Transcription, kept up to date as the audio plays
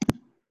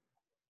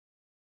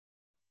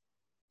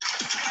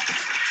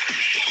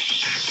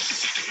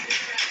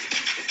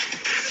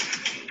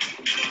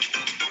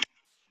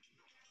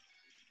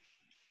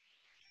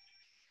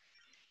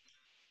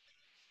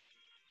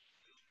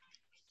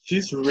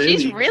She's She's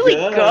really really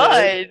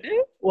good. good.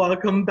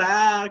 Welcome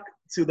back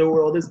to The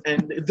World is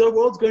Ending. The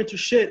world's going to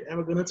shit, and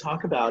we're going to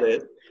talk about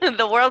it.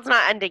 The world's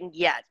not ending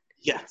yet.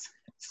 Yes.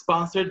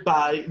 Sponsored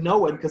by no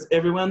one, because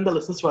everyone that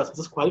listens to us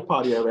is quite a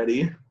party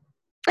already.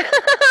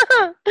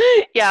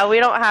 Yeah, we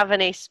don't have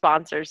any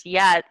sponsors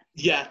yet.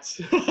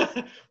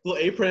 Well,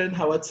 Apron,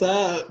 what's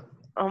up?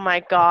 Oh my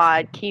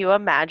God, can you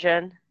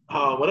imagine?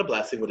 Oh, what a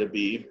blessing would it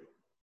be?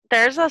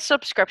 There's a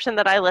subscription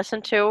that I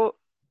listen to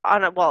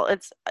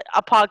it's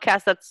a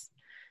podcast that's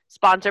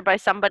sponsored by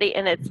somebody,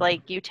 and it's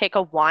like you take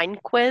a wine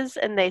quiz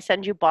and they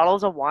send you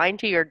bottles of wine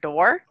to your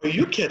door Are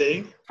you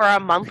kidding? for a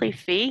monthly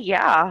fee.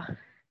 Yeah.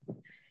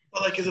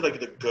 Well, like, is it like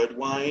the good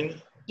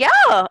wine?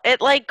 Yeah,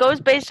 it like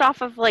goes based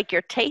off of like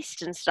your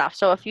taste and stuff.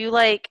 So if you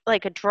like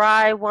a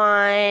dry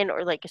wine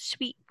or like a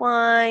sweet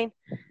wine,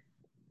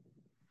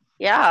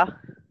 yeah.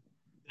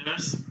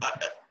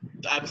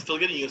 I'm still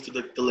getting used to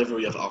the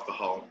delivery of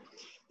alcohol.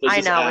 There's I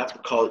this know,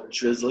 app called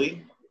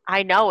Drizzly.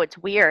 I know, it's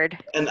weird.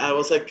 And I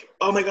was like,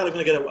 oh my God, I'm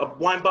going to get a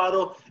wine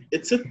bottle.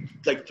 It took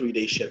like 3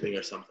 days shipping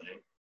or something.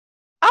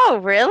 Oh,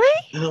 really?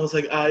 And I was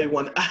like, I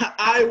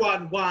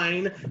want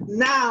wine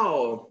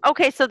now.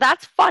 Okay, so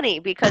that's funny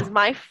because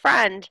my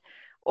friend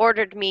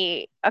ordered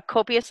me a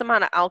copious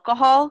amount of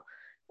alcohol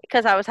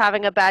because I was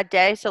having a bad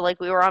day. So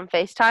like we were on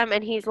FaceTime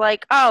and he's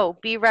like, oh,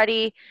 be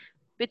ready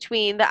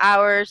between the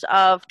hours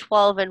of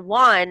 12 and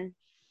 1.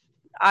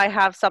 I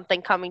have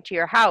something coming to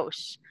your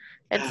house.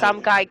 And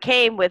some guy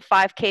came with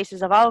 5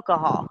 cases of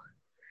alcohol.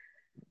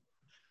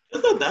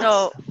 Isn't that nuts?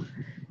 So,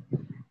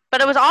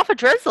 but it was off of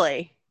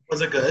Drizzly.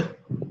 Was it good?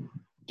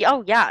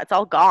 Oh yeah, it's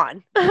all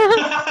gone.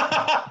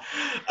 I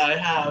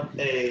have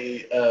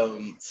a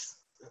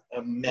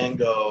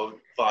mango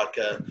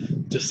vodka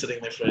just sitting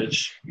in my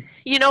fridge.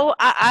 You know,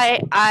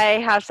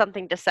 I have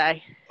something to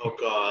say. Oh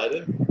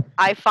God.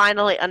 I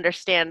finally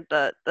understand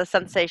the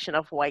sensation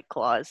of White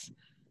Claws.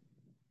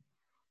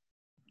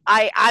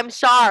 I'm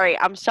sorry.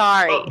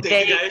 Oh,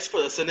 thank you guys for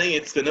listening.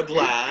 It's been a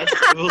blast.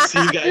 We'll see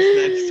you guys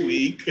next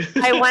week.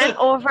 I went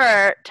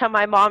over to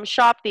my mom's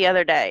shop the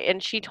other day,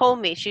 and she told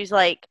me, she's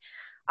like,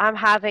 I'm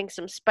having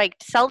some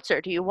spiked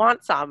seltzer. Do you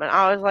want some? And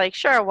I was like,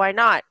 sure, why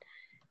not?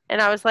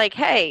 And I was like,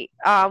 hey,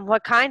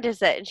 what kind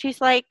is it? And she's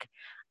like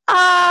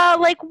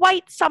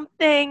white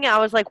something. I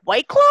was like,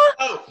 White Claw?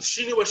 Oh,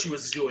 she knew what she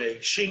was doing.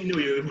 She knew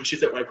you when she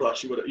said White Claw.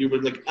 You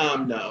were like,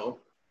 no.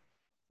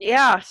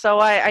 Yeah, so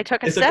I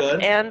took a Is it sip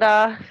good? and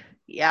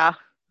yeah.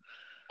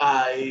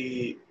 I'll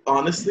be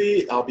honest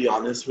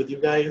with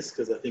you guys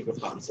because I think we've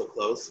gotten so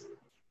close.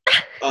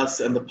 Us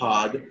and the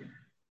pod.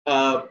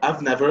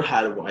 I've never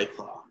had a White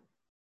Claw.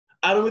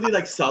 I don't really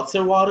like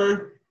seltzer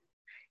water.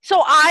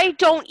 So I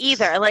don't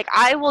either. Like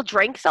I will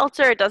drink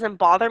seltzer, it doesn't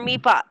bother me,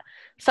 but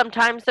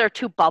sometimes they're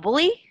too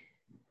bubbly.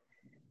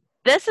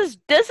 This is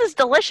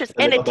delicious,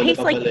 and it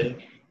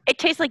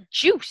tastes like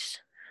juice.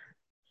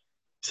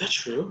 Is that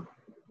true?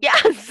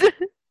 Yes.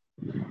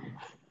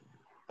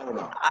 I don't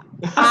know.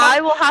 I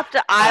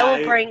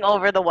will bring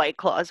over the White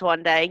Claws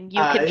one day.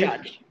 You can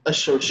judge.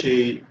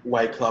 Associate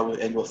White Claw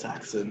with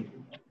Anglo-Saxon.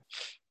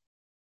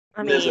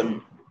 I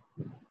mean,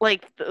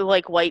 like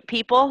white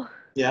people.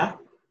 Yeah.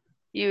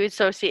 You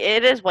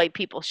associate it is white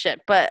people shit,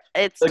 but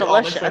it's like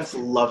delicious. All my friends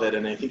love it,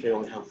 and I think I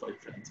only have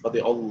white friends, but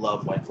they all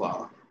love White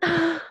Claw.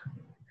 I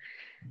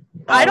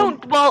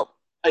don't. Well,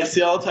 I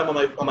see all the time on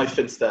my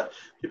Finsta.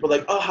 People are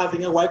like, oh,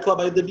 having a White Claw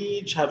by the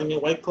beach, having a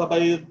White Claw by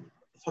a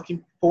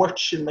fucking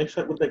porch in with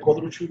my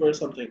golden retriever or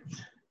something.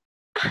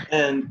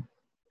 And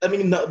I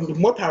mean,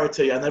 more power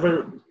to you. I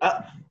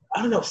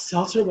don't know,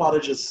 seltzer water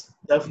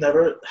I've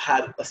never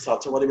had a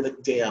seltzer water be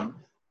like, damn,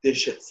 this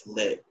shit's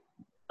lit.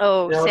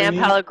 Oh, you know San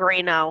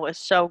Pellegrino is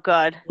so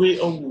good.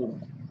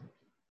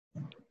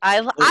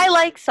 I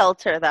like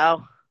seltzer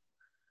though.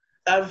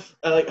 Have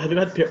you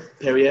had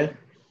Perrier?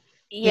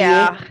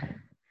 Yeah.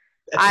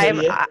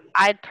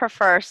 I'd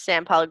prefer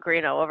San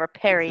Pellegrino over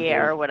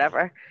Perrier or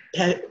whatever.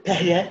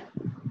 Perrier.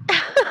 But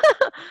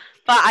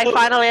I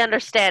finally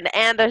understand,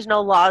 and there's no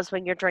laws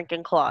when you're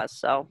drinking claws.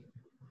 So,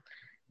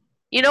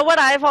 you know what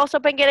I've also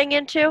been getting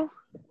into?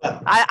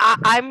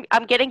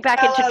 I'm getting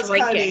back into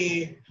drinking.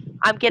 Honey.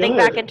 I'm getting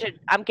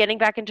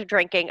back into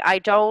drinking.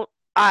 There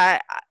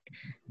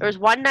was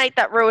one night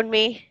that ruined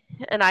me,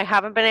 and I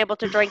haven't been able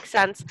to drink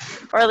since,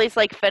 or at least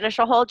like finish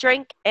a whole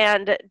drink.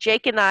 And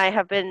Jake and I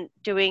have been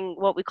doing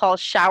what we call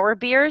shower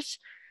beers,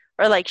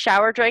 or like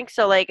shower drinks.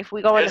 So like if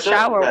we go in the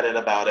shower, Reddit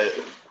about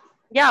it.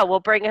 Yeah, we'll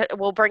bring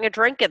a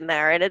drink in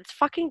there, and it's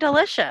fucking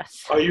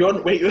delicious. Are you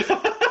on? Wait,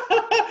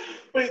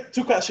 wait.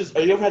 2 questions.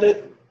 Are you on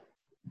Reddit?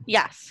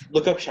 Yes.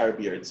 Look up shower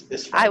beers.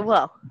 It's fun.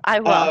 I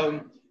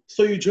will.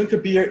 So you drink a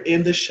beer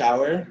in the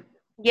shower?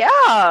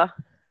 Yeah.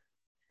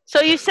 So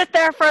you sit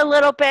there for a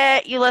little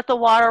bit, you let the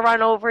water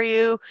run over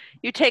you,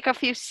 you take a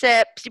few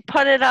sips, you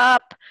put it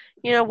up,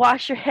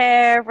 wash your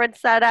hair,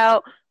 rinse that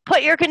out,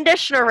 put your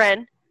conditioner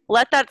in,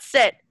 let that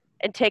sit,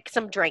 and take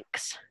some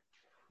drinks.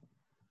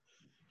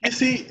 You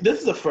see,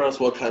 this is a first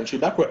world country.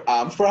 Back where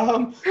I'm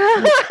from,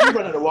 you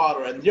run out of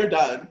water and you're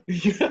done.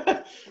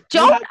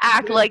 Don't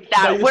act like but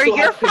that. you Where still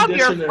you're have from,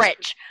 you're conditioner.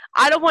 rich.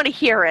 I don't want to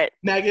hear it.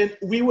 Megan,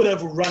 we would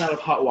have run out of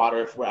hot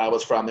water where I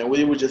was from, and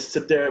we would just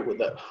sit there with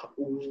the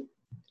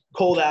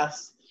cold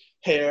ass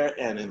hair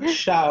and in the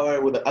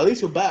shower with at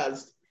least you're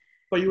buzzed,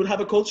 but you would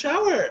have a cold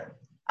shower.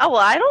 Oh,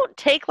 well, I don't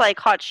take like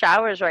hot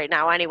showers right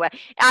now anyway.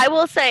 I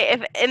will say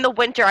if in the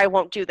winter I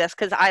won't do this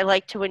because I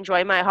like to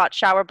enjoy my hot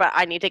shower, but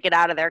I need to get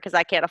out of there because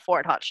I can't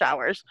afford hot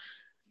showers.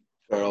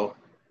 Girl,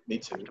 me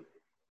too.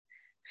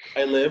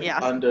 I live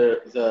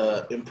under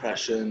the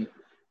impression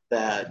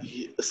that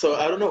so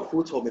I don't know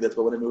who told me this,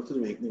 but when I moved to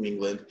New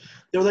England,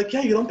 they were like, yeah,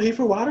 you don't pay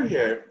for water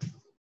here.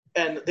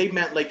 And they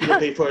meant like you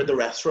don't pay for the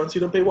restaurants, you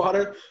don't pay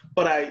water.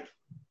 But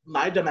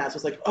my dumbass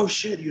was like, oh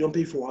shit, you don't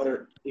pay for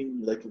water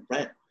in like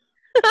rent.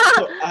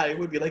 So I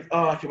would be like,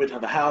 oh, I can't wait to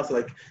have a house, and,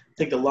 like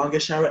take the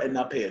longest shower and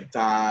not pay a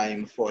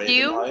dime for it. Do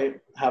you I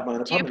have my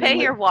own apartment. Do you pay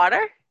your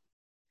water?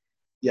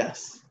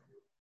 Yes.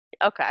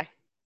 Okay.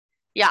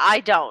 Yeah, I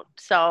don't.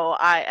 So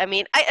I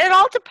mean, it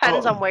all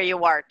depends on where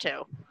you are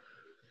too.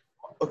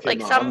 Okay, like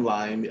no, I'm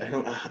lying. I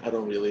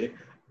don't really.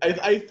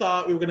 I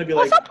thought we were gonna be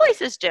well, like. Some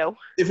places do.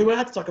 If we were to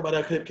have to talk about it,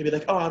 I could be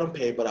like, oh, I don't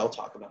pay, but I'll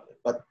talk about it.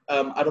 But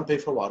I don't pay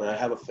for water. I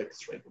have a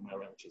fixed rate for my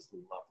rent, which is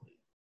lovely.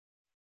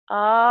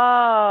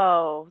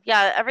 Oh,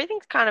 yeah,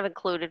 everything's kind of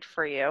included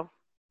for you.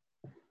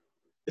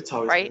 It's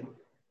always right.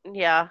 Good.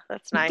 Yeah,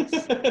 that's nice.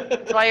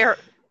 That's why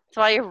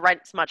your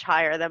rent's much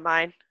higher than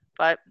mine.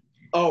 But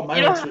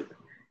my rent's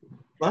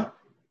what?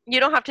 You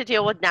don't have to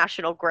deal with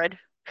National Grid.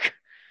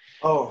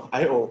 Oh,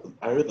 I owe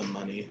them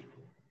money.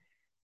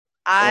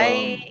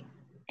 I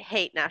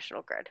hate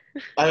National Grid.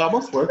 I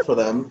almost worked for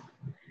them.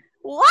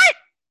 What?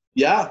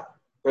 Yeah,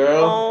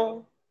 girl.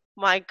 Oh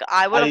my God,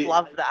 I would have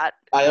loved that.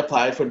 I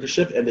applied for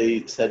internship and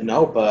they said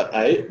no, but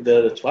I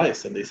did it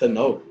twice and they said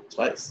no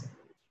twice.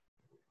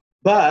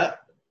 But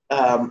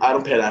I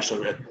don't pay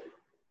National Grid.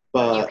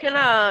 But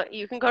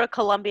you can go to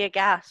Columbia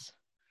Gas.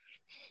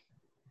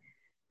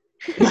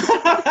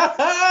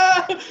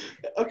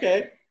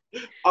 Okay,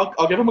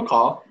 I'll give him a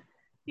call.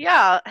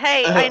 Yeah.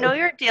 Hey, I know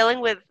you're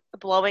dealing with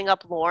blowing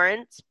up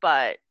Lawrence,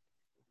 but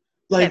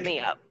hit me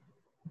up.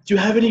 Do you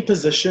have any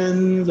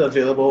positions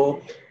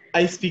available?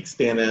 I speak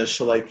Spanish,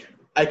 so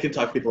I can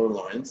talk to people in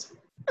Lawrence.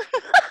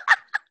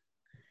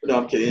 No,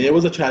 I'm kidding. It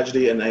was a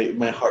tragedy, and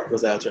my heart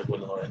goes out to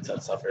everyone in Lawrence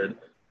that suffered.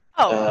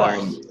 Oh, of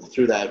course.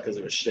 Through that because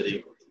it was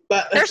shitty.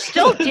 But they're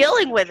still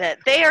dealing with it.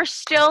 They are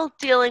still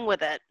dealing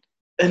with it.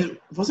 And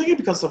wasn't it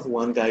because of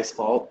one guy's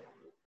fault?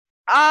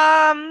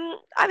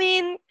 I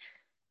mean,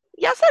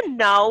 yes and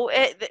no.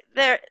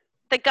 The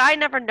guy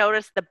never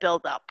noticed the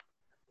buildup,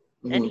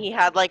 and he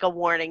had a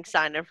warning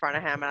sign in front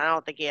of him, and I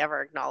don't think he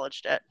ever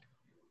acknowledged it.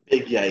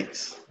 Big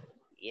yikes.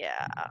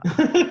 Yeah.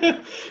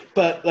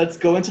 But let's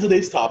go into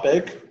today's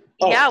topic.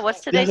 Yeah, what's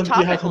today's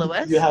topic,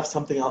 Louis? Do you have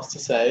something else to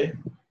say?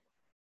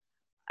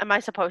 Am I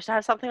supposed to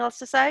have something else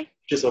to say?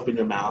 Just open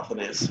your mouth and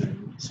I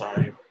assume.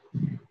 Sorry.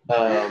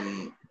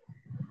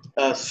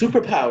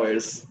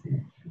 Superpowers.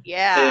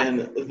 Yeah. And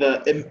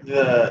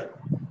the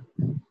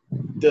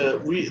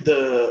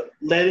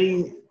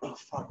letting. Oh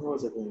fuck! Where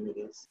was I going with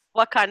this?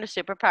 What kind of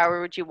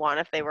superpower would you want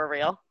if they were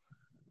real?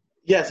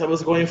 Yes, I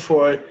was going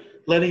for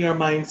letting our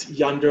minds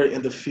wander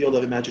in the field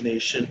of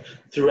imagination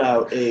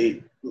throughout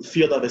a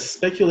field of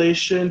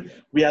speculation,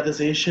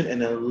 realization,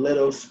 and a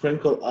little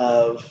sprinkle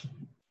of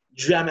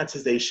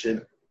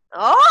dramatization.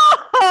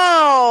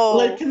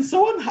 Oh! Can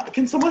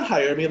someone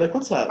hire me?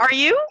 What's up? Are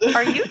you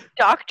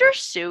Dr.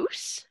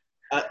 Seuss?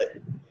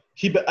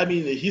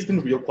 He's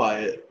been real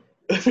quiet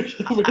since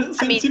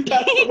he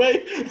passed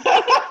away.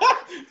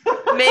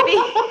 Maybe.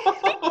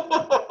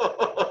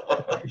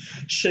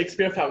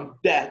 Shakespeare found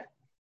death.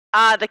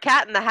 The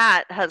Cat in the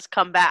Hat has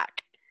come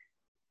back.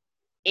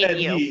 That's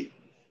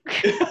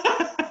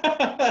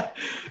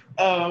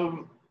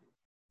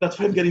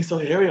why I'm getting so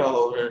hairy all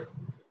over.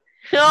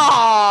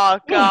 Oh,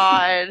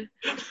 God.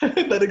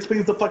 That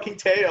explains the fucking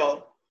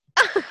tail.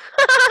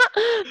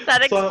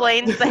 That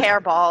explains the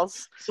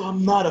hairballs. So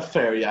I'm not a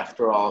fairy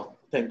after all,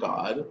 thank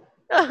God.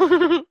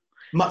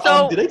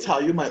 Did I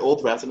tell you my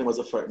old resident was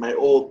a furry? The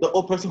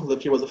old person who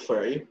lived here was a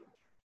furry.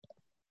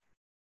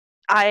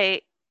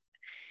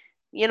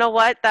 You know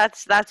what?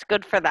 That's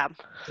good for them.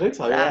 Did I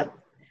tell you that?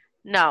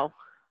 No.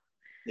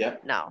 Yeah.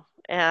 No.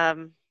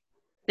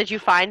 Did you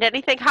find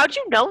anything? How'd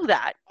you know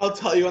that? I'll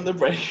tell you on the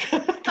break.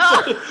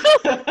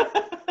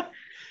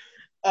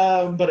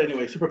 But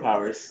anyway,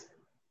 superpowers.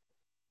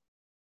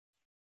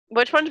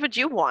 Which ones would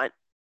you want?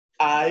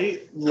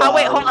 Wait,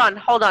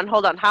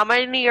 hold on. How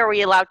many are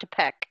we allowed to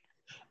pick?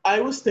 I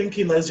was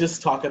thinking, let's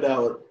just talk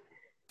about.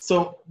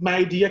 So my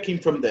idea came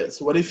from this.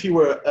 What if you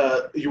were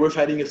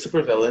fighting a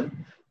supervillain,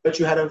 but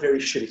you had a very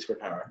shitty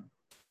superpower,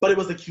 but it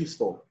was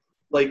useful,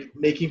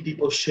 making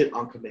people shit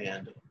on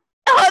command.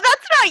 Oh,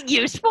 that's not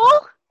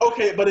useful.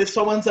 Okay, but if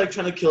someone's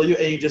trying to kill you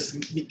and you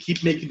just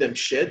keep making them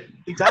shit,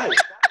 they die.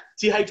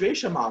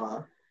 Dehydration,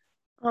 mama.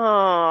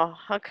 Oh,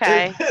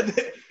 okay.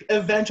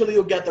 Eventually,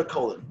 you'll get their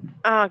colon.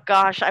 Oh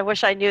gosh, I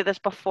wish I knew this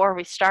before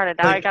we started.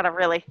 Now I Like, gotta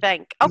really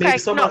think. make Okay, no,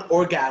 someone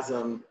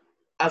orgasm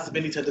as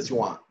many times as you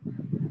want.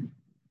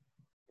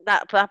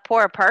 that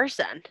poor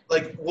person.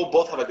 Like, we'll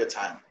both have a good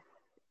time.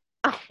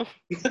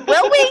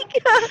 Will we?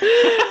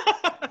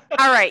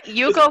 All right,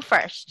 you go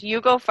first. You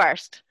go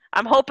first.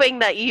 I'm hoping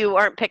that you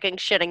aren't picking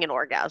shitting and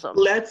orgasms.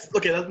 Let's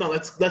break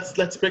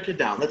it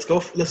down.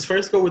 Let's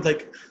first go with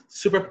like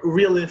super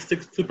realistic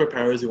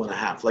superpowers you want to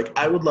have. Like,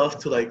 I would love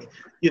to like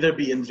either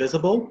be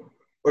invisible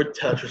or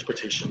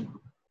teletransportation.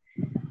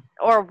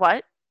 Or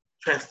what?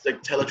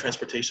 Like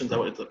teletransportation. Is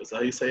that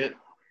how you say it?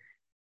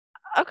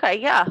 Okay,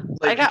 yeah.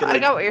 Like you can I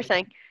like got what you're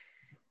saying.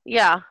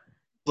 Yeah.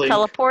 blink.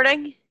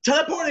 Teleporting?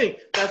 Teleporting.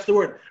 That's the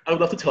word. I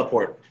would love to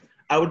teleport.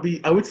 I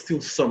would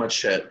steal so much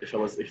shit if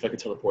I could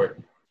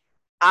teleport.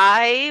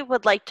 I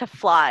would like to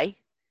fly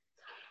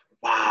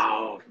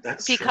Wow,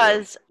 that's true.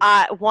 because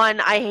one,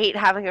 I hate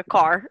having a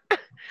car.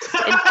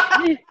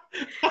 And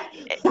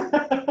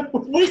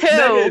What's two,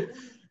 Megan?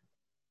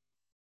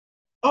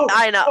 Oh,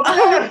 I know. a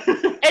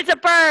bird. It's a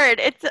bird.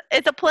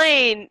 It's a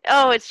plane.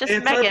 Oh, it's just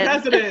It's our Megan.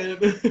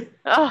 president.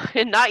 Oh,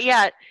 not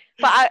yet.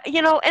 But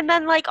and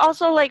then like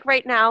also like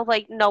right now,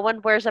 like no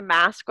one wears a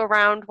mask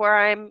around where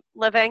I'm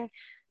living.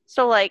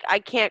 So like I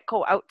can't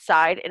go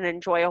outside and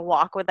enjoy a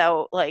walk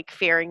without like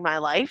fearing my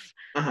life.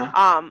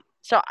 Uh-huh.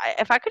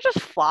 If I could just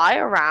fly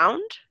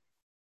around,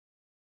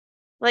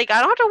 like I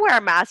don't have to wear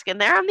a mask in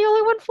there. I'm the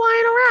only one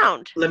flying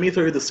around. Let me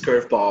throw you the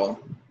scurf ball.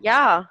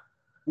 Yeah.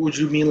 Would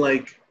you mean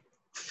like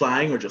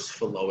flying or just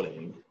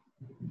floating?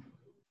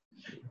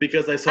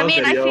 Because I saw I a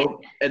mean, I feel video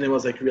and it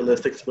was like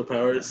realistic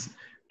superpowers,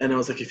 and I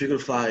was like, if you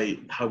could fly,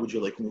 how would you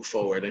like move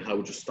forward and how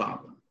would you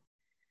stop?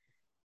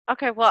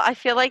 okay, well, I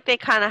feel like they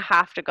kind of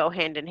have to go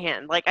hand in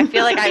hand. Like I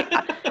feel like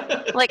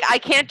I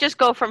can't just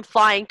go from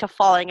flying to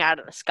falling out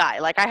of the sky.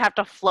 Like I have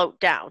to float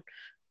down,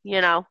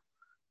 you know?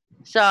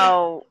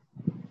 So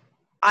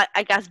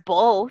I guess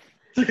both.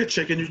 It's like a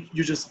chicken.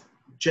 You just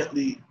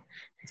gently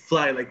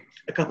fly like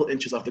a couple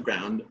inches off the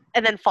ground,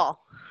 And then fall.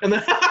 and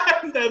then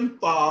and then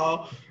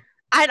fall.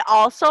 I'd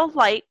also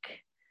like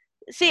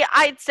see,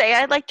 I'd say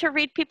I'd like to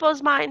read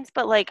people's minds,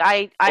 but like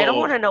I don't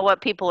want to Oh, know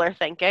what people are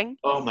thinking.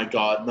 oh my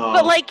God,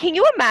 But no. like, can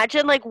you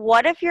imagine like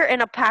what if you're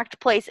in a packed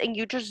place and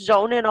you just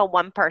zone in on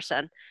one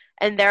person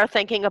and they're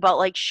thinking about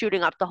like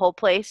shooting up the whole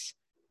place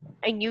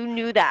and you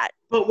knew that?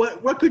 But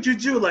what could you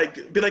do?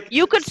 Like, be like,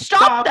 You could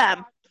stop stop.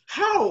 them.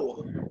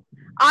 How?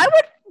 I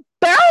would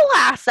barrel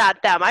ass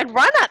at them. I'd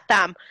run at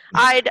them.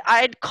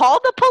 I'd call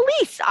the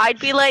police. I'd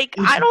be like,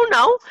 I don't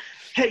know.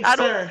 Hey, I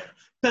don't. sir,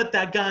 put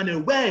that gun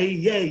away.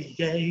 Yay,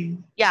 yay.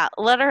 Yeah,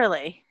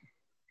 literally.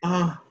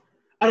 Uh,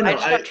 I don't I know.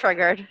 just got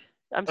triggered. I'm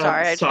I'm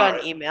sorry. I just got an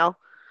sorry. email.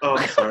 Oh,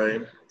 I'm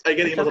sorry. I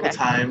get It's emails all the okay.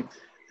 time,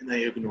 and I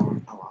ignore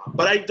them a lot.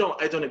 But I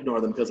don't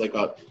ignore them because I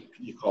got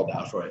you called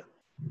out for it.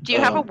 Do you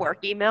have a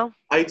work email?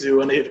 I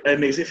do, and it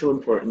makes me feel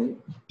important.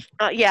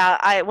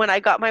 Yeah. When I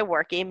got my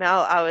work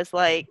email, I was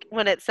like,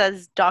 when it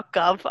says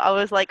 .gov, I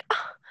was like,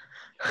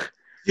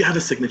 You have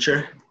a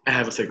signature. I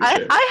have a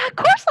signature. I of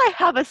course I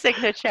have a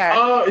signature.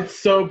 Oh, it's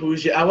so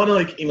bougie. I want to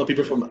like email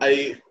people from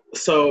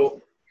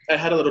So I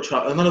had a little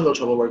trouble, not a little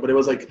trouble work, but it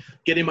was like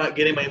getting my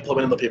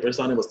employment and the papers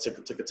done. It was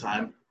took a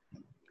time,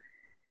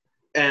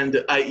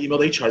 and I emailed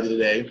HR the other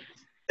day,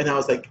 and I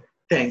was like,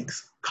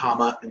 thanks,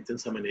 comma, and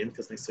didn't sign my name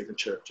because my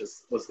signature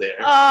just was there.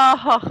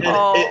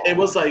 And it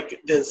was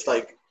like this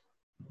like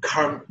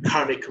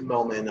karmic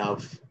moment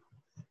of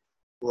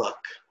look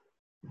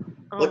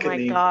Oh at my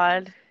me.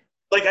 god.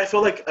 Like I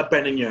feel like a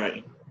Ben and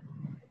Yuri.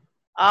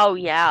 Oh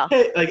yeah.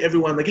 Hey, like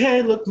everyone, like,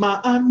 hey, look,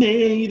 I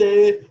made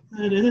it.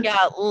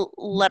 Yeah,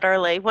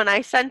 literally. When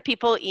I send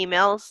people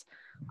emails,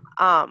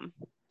 um,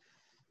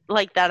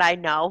 like that I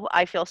know,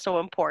 I feel so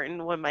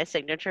important when my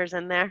signature's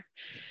in there.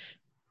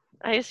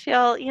 I just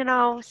feel,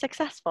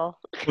 successful.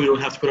 We don't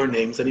have to put our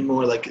names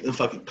anymore, like in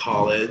fucking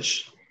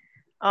college.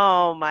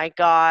 Oh my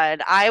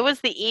god. I was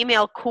the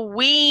email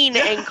queen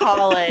in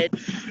college.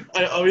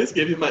 I always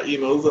give you my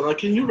emails and like,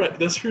 can you write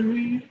this for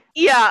me?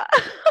 Yeah.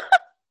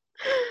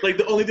 Like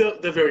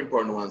the very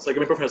important ones. Like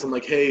my professor, I'm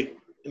like, hey,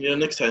 I need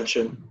an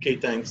extension. Okay,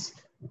 thanks.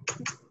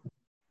 I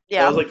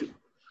Yeah. was like,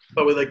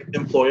 but with like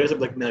employers, I'm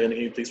like, Megan, can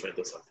you please write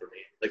this up for me?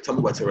 Like, tell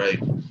me what to write.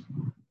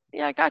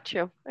 Yeah, I got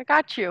you. I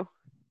got you.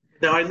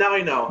 Now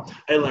I know.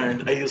 I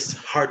learned. I use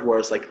hard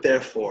words like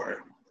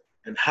therefore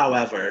and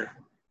however.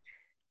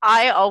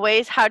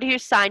 How do you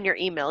sign your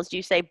emails? Do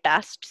you say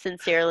best,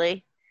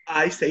 sincerely?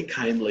 I say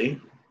kindly.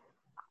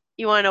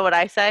 You want to know what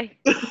I say?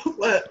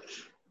 What?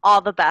 All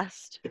the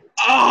best.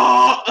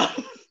 Oh,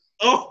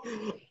 oh,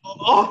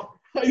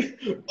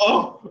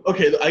 oh,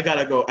 okay, I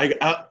gotta go.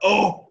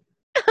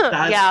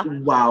 That's Yeah.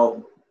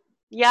 wow.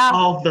 Yeah.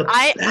 All the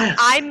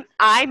best.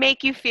 I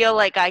make you feel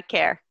like I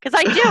care. Because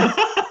I do.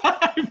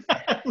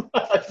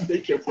 I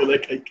make you feel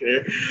like I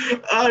care.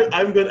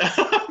 I'm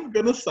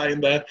gonna sign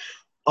that.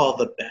 All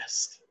the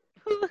best.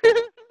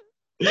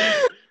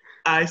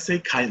 I say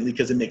kindly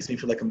because it makes me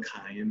feel like I'm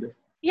kind.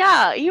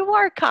 Yeah, you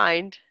are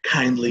kind.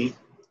 Kindly.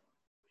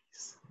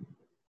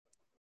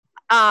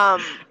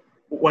 Um,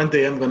 one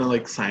day I'm gonna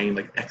like sign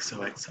like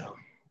XOXO.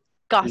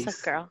 Gossip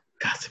Please. Girl.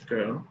 Gossip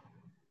Girl.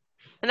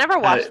 I never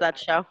watched that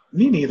show.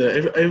 Me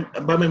neither.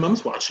 But my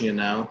mom's watching it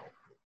now.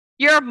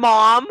 Your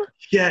mom?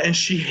 Yeah, and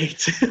she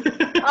hates it.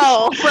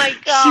 Oh my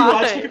She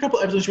watched like a god. couple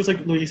episodes. She was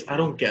like, "Louise, I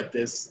don't get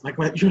this." Like,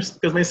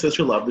 because my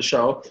sister loved the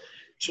show.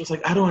 She was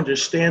like, "I don't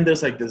understand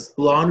this. Like, this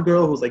blonde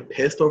girl who's like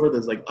pissed over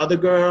this like other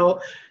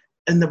girl,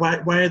 and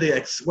why are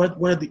they what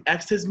do the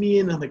exes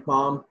mean?" And I'm like,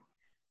 "Mom,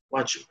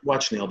 watch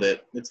Nailed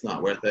It. It's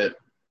not worth it."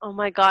 Oh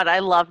my god, I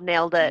love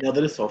Nailed It. Nailed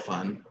It is so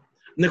fun.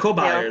 Nicole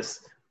Yeah.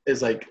 Byers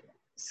is like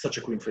such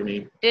a queen for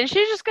me. Didn't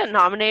she just get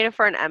nominated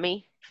for an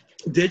Emmy?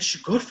 Did she?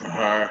 Good for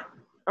her.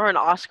 Or an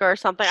Oscar or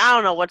something? I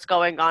don't know what's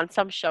going on.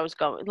 Some show's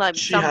going, like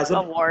She some has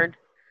award.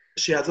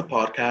 She has a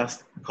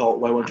podcast called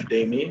Why Won't You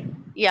Date Me?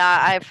 Yeah,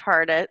 I've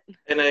heard it.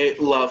 And I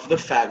love the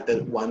fact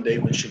that one day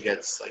when she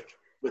gets like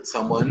with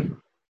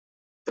someone,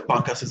 the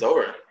podcast is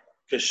over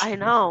because I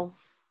know.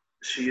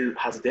 she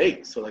has a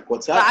date. So like,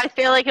 what's But up? I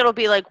feel like it'll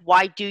be like,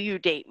 why do you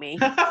date me?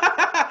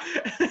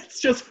 It's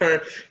just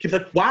her. Keep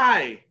like,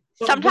 why?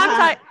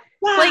 Sometimes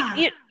why?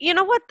 like, you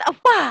know what?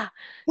 Why?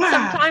 Why?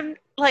 Sometimes,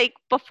 like,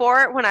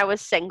 before when I was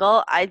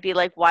single, I'd be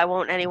like, why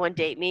won't anyone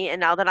date me? And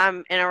now that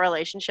I'm in a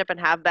relationship and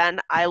have been,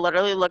 I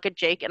literally look at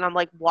Jake and I'm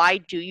like, why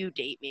do you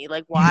date me?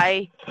 Like,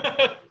 why?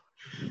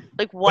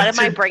 Like, what What's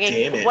am I your bringing?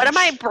 damage? What am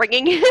I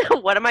bringing?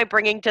 What am I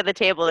bringing to the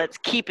table that's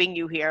keeping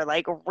you here?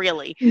 Like,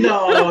 really?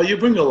 No, you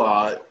bring a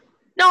lot.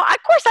 No, of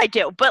course I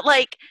do. But,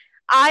 like,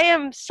 I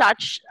am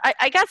such,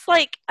 I guess,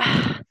 like,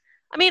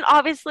 I mean,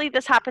 obviously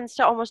this happens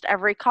to almost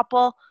every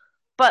couple,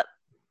 but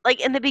like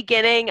in the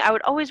beginning, I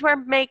would always wear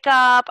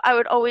makeup. I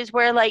would always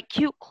wear like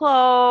cute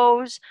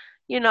clothes,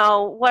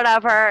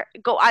 whatever.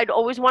 I'd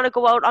always want to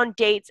go out on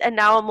dates. And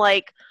now I'm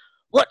like,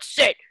 let's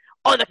sit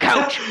on the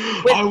couch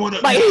with I want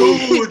to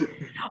eat food.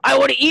 I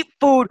want to eat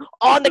food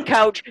on the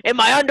couch in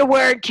my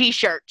underwear and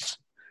t-shirts.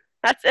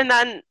 And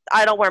then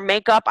I don't wear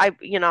makeup.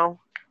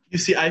 You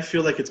see, I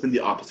feel like it's been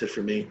the opposite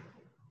for me.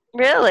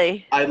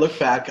 Really? I look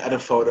back at a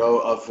photo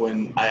of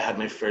when I had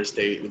my first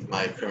date with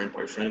my current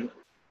boyfriend,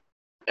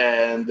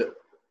 and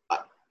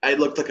I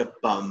looked like a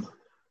bum.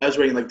 I was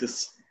wearing like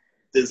this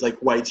like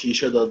white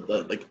t-shirt,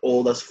 the like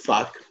old as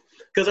fuck.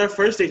 Because our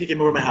first date, he came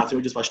over to my house and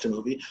we just watched a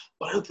movie.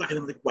 But I looked back at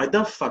him like, why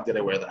the fuck did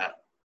I wear that?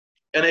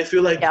 And I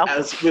feel like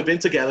as we've been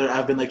together,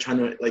 I've been like trying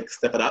to like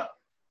step it up.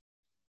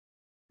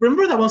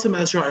 Remember that one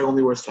semester I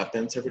only wore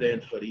sweatpants every day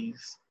and hoodies?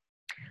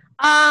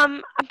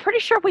 I'm pretty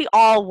sure we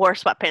all wore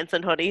sweatpants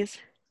and hoodies.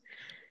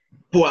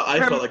 Well, I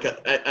felt like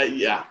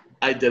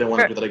I didn't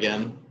want to do that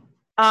again.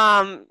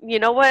 You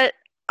know what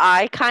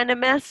I kind of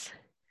miss?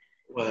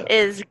 What?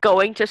 Is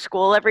going to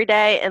school every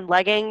day in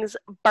leggings,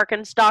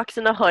 Birkenstocks,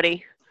 and a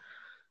hoodie.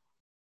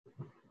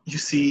 You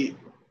see,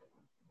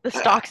 the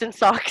stocks and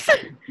socks.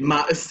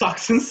 My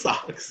socks and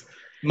socks.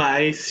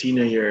 My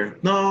junior year,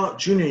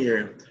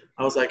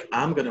 I was like,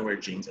 I'm gonna wear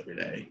jeans every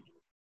day.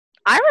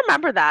 I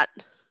remember that.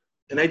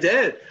 And I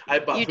did. I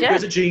bought 3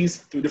 pairs of jeans,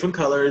 3 different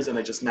colors, and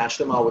I just matched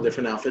them all with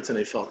different outfits, and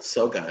they felt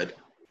so good.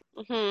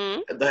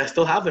 Mm-hmm. I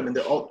still have them, and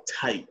they're all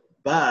tight,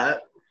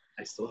 but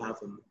I still have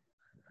them.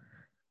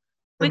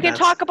 We can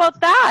talk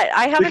about that.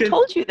 I haven't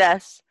told you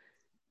this.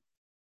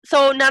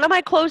 So none of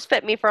my clothes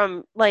fit me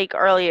from like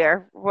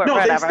earlier.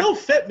 No, they still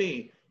fit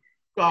me.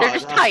 God, they're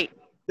just tight.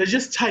 They're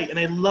just tight, and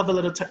I love a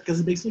little tight because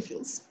it makes me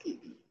feel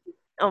skinny.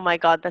 Oh my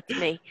God, that's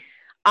me.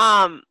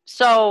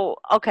 So,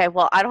 okay,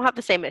 well, I don't have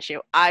the same issue.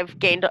 I've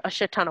gained a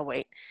shit ton of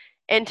weight.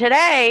 And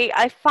today,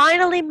 I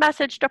finally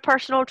messaged a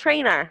personal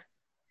trainer.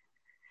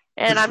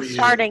 And I'm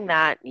starting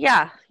that.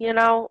 Yeah,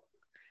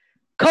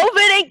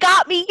 COVID ain't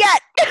got me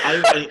yet.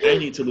 I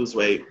need to lose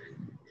weight.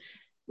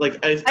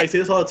 Like, I say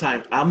this all the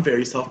time. I'm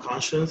very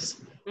self-conscious.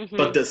 Mm-hmm.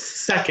 But the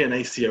second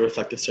I see a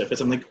reflective surface,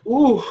 I'm like,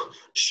 ooh,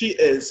 she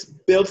is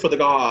built for the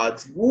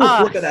gods. Ooh,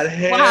 look at that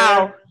hair.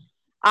 Wow.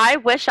 I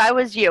wish I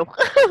was you.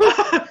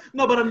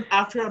 No, but I'm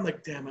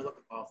like, damn, I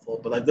look awful.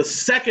 But like the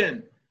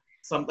second,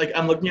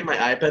 I'm looking at my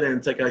iPad and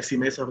it's like I see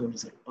myself and I'm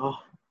just like, oh.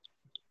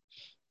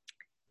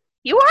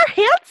 You are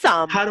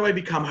handsome. How do I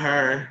become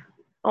her?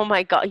 Oh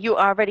my God, you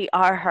already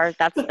are her.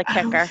 That's the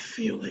kicker. I don't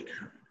feel like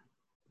her.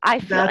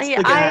 That's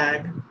the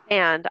gag.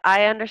 And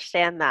I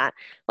understand that.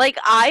 Like,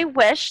 I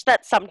wish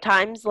that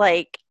sometimes,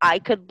 like, I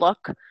could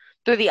look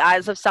through the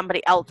eyes of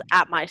somebody else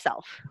at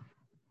myself.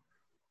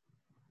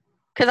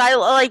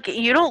 Because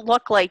you don't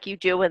look like you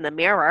do in the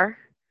mirror.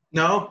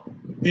 No,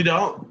 you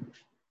don't.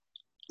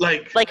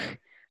 Like,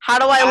 how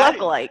do I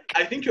look like?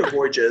 I think you're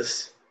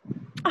gorgeous.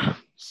 Oh,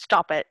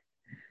 stop it.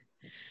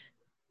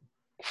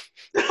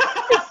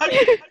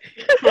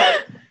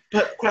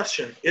 But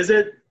question, is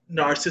it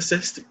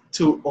narcissist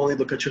to only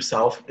look at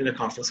yourself in a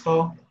conference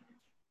call?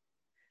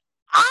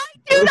 I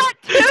do that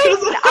too.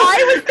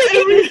 I was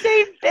thinking the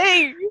same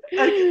thing.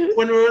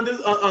 When we're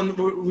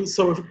on this,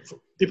 so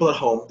people at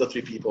home, the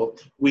 3 people,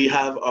 we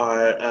have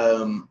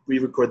we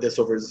record this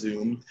over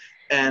Zoom,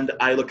 and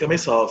I look at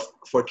myself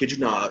for, kid you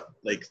not,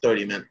 like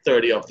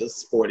 30 of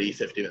this 40,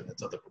 50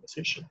 minutes of the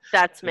conversation.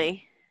 That's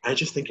me. I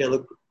just think I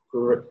look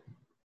good.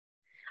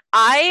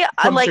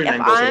 Some like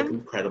shenanigans look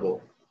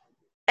incredible.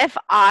 if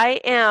I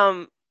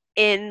am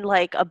in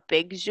like a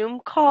big Zoom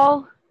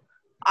call,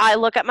 I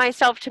look at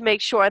myself to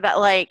make sure that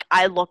like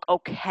I look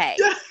okay.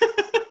 Yeah.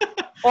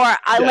 Or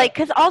I Yeah. like,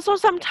 because also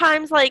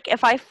sometimes like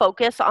if I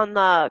focus on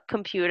the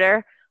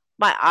computer,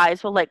 my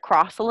eyes will like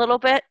cross a little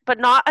bit, but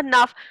not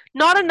enough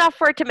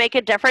for it to make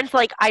a difference.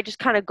 Like I just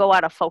kind of go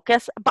out of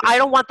focus, but I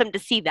don't want them to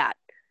see that.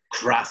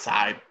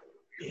 Cross-eyed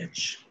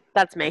bitch.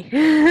 That's me.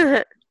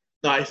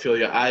 No, I feel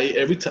you.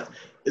 Every time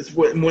it's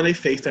when I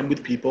FaceTime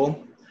with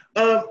people.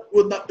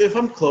 Well, not, if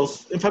I'm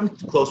close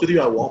with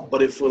you, I won't.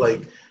 But if we're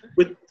like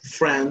with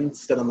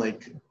friends that I'm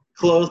like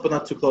close but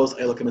not too close,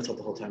 I look at myself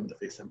the whole time with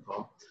the FaceTime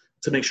call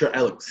to make sure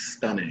I look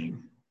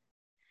stunning.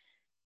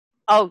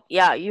 Oh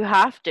yeah, you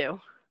have to.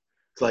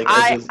 It's like I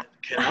I just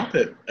can't help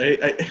it.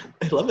 I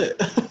love it.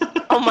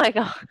 Oh my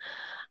god. Like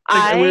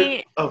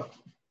I oh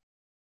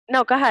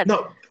No, go ahead.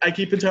 no, I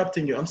keep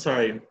interrupting you. I'm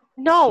sorry.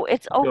 No,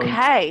 it's Going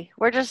okay.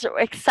 We're just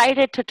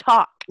excited to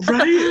talk.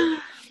 right.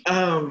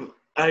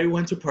 I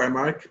went to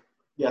Primark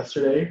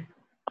yesterday.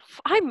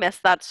 I miss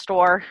that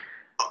store.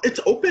 Oh, it's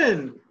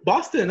open.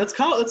 Boston. Let's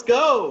go. Let's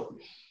go.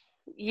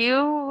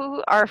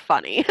 You are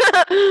funny.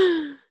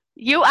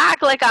 You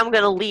act like I'm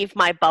going to leave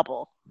my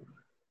bubble.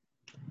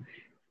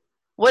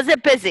 Was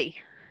it busy?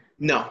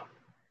 No.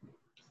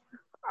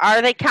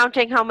 Are they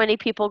counting how many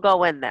people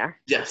go in there?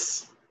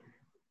 Yes.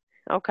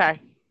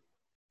 Okay.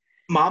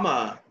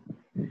 Mama,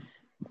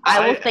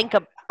 I will think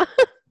of.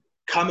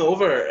 come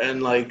over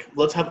and like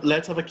let's have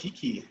a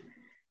kiki.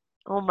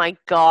 Oh my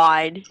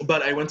god.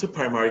 But I went to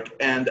Primark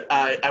and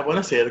I want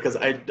to say it because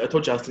I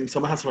told Justin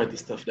someone has to write this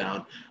stuff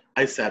down.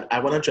 I said I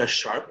want to dress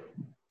sharp,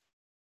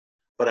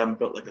 but I'm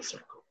built like a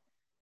circle.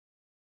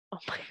 Oh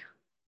my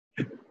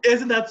god.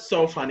 Isn't that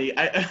so funny?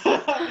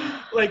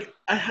 I like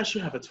I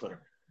should have a Twitter,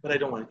 but I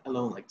don't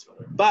like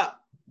Twitter. But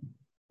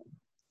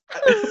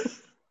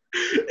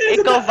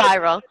It go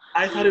viral.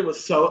 I thought it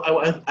was so.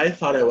 I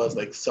thought it was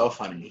like so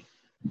funny.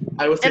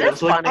 I was It saying, I is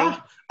was like, funny.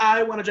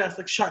 I want to dress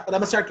like sharp, but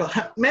I'm a circle.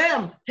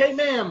 Ma'am, hey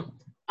ma'am,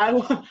 I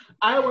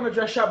want to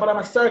dress sharp, but I'm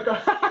a circle.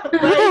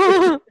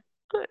 Right?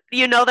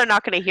 You know they're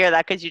not going to hear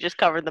that because you just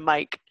covered the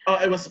mic. Oh,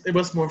 it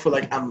was more for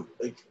like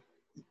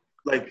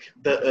like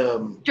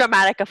the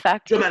Dramatic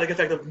effect. dramatic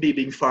effect of me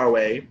being far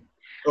away,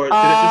 or did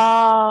it just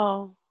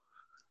Oh.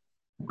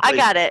 I like,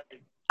 got it.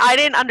 I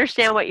didn't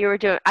understand what you were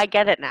doing. I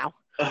get it now.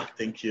 oh,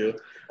 thank you.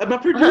 I'm a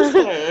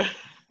producer.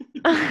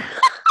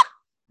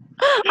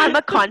 I'm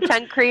a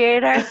content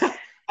creator.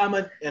 I'm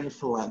an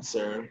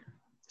influencer.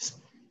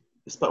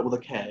 Spelled with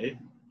a K.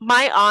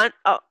 My aunt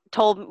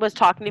was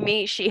talking to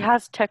me. She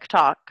has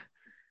TikTok,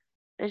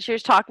 and she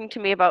was talking to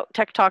me about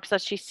TikToks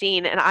that she's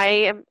seen, and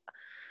I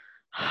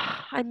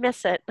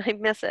miss it. I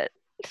miss it.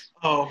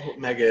 Oh,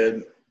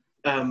 Megan.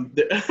 I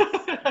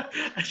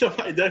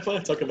definitely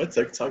want to talk about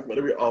TikTok,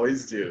 but we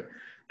always do.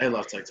 I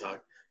love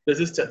TikTok.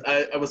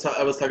 I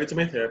was talking to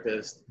my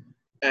therapist,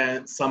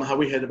 and somehow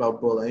we hit about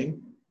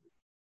bullying,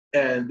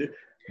 and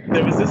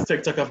there was this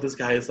TikTok of this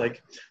guy is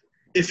like,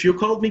 if you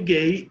called me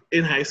gay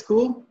in high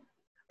school,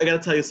 I gotta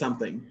tell you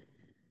something.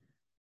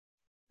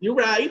 You're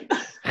right.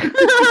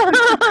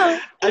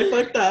 I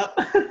fucked up.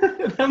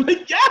 And I'm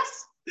like,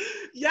 yes,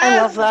 yes. I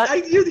love that.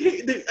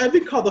 I've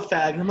been called a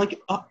fag, and I'm like,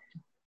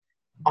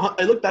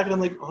 I look back and I'm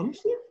like,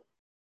 honestly,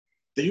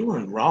 they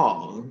weren't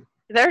wrong.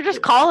 They're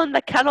just calling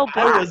the kettle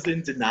black. I was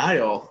in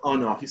denial. Oh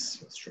no,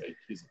 he's straight.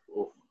 He's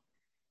cool.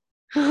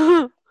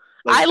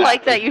 I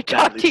like that you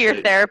talk to your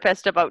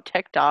therapist about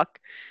TikTok.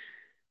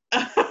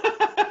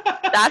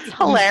 That's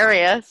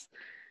hilarious.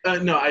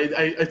 No,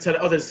 I said,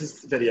 oh, there's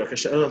this video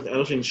because I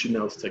don't think she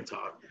knows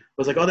TikTok. I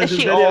was like, oh, there's Is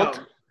this she video.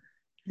 old?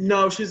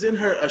 No, she's in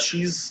her.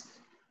 She's,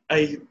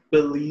 I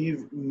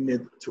believe,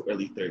 mid to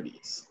early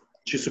 30s.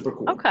 She's super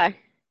cool. Okay.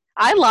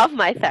 I love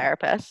my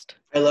therapist.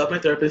 I love my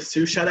therapist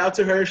too. Shout out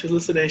to her. She's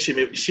listening.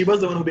 She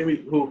was the one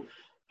who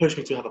pushed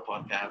me to have a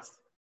podcast.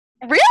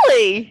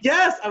 Really?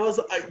 Yes,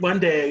 one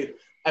day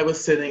I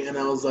was sitting and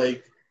I was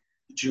like,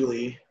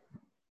 Julie,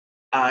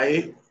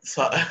 I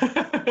saw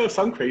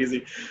sound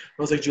crazy.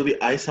 I was like, Julie,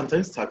 I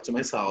sometimes talk to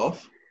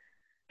myself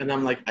and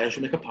I'm like, I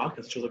should make a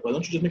podcast. She was like, why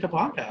don't you just make a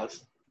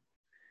podcast?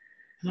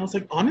 And I was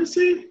like,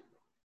 honestly,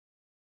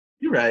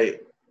 you're right.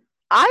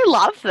 I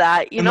love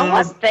that. You know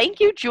what? Thank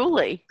you,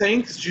 Julie.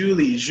 Thanks,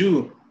 Julie.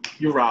 Ju,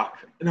 you rock.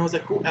 And I was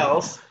like, who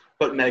else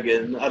but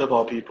Megan, out of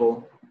all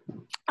people?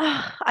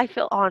 I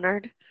feel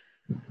honored.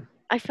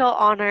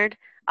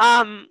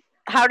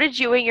 How did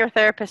you and your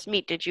therapist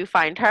meet? Did you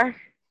find her?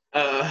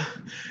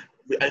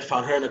 I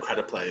found her in a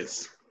credit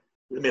place.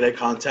 We made eye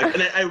contact,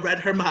 and I read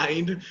her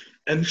mind,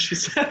 and she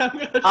said, I'm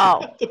going to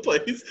shut the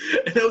place.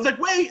 And I was like,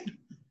 wait.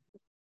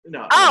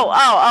 No.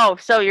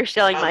 So you're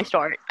stealing my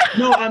story.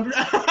 No, I'm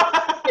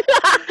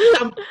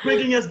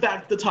bringing us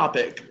back to the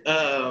topic.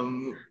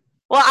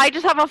 Well, I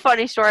just have a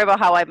funny story about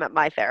how I met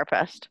my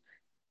therapist.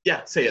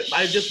 Yeah, say it.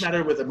 I just met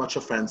her with a bunch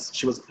of friends.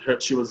 She's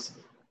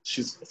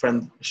a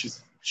friend.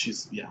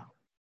 She's yeah.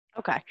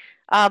 Okay.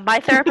 My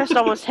therapist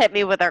almost hit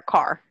me with her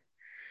car.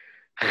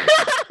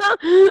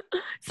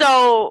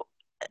 So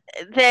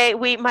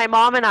my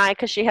mom and I,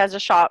 because she has a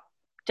shop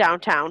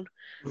downtown,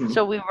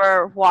 so we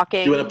were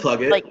walking. You want to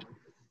plug it? Like,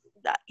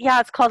 yeah,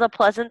 it's called a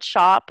Pleasant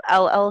Shop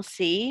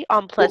LLC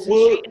on Pleasant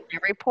Well, Street in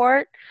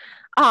Newburyport.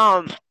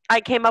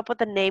 I came up with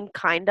the name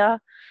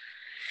kinda.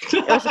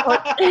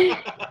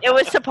 It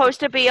was supposed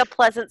to be a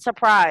pleasant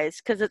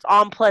surprise because it's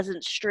on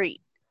Pleasant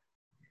Street,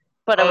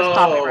 but it was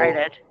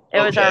copyrighted.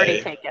 It was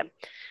already taken.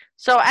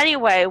 So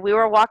anyway, we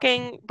were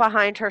walking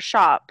behind her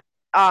shop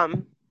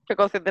to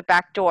go through the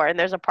back door, and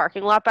there's a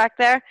parking lot back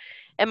there,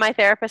 and my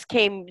therapist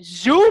came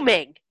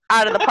zooming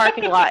out of the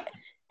parking lot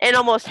and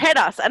almost hit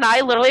us, and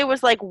I literally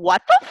was like,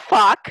 what the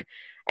fuck?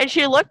 And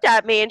she looked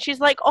at me and she's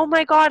like, oh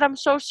my God, I'm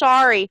so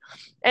sorry.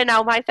 And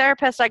now my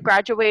therapist, I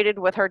graduated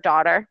with her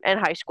daughter in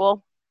high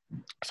school,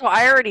 so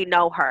I already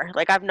know her.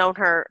 Like, I've known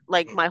her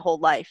like my whole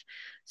life.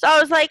 So I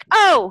was like,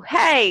 oh,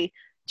 hey,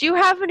 do you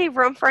have any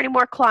room for any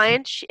more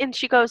clients? And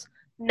she goes,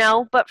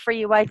 no, but for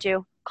you I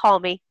do. Call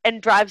me.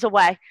 And drives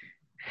away.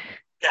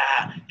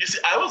 Yeah. You see,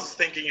 I was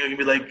thinking you're going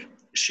to be like,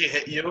 she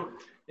hit you.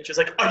 And she's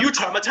like, are you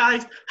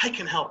traumatized? I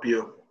can help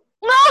you.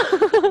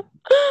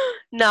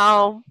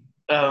 No.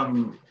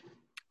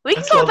 We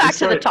can go back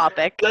to the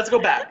topic. Let's go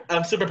back.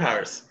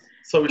 Superpowers.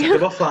 So we talked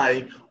about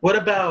flying. What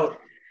about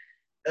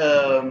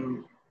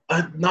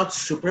not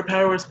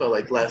superpowers, but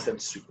like less than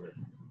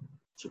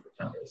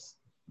superpowers?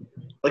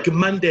 Like a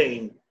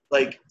mundane,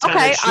 like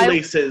tying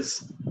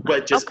shoelaces,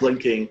 but just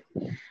blinking.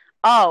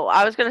 Oh,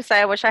 I was gonna say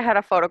I wish I had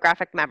a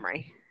photographic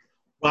memory.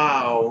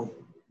 Wow.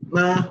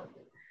 Nah.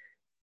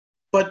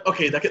 But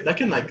okay, that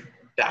can like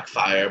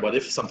backfire. What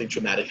if something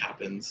traumatic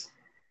happens?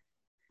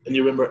 And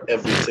you remember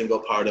every single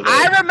part of it.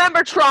 I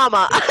remember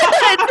trauma.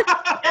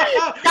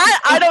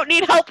 I don't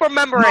need help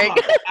remembering.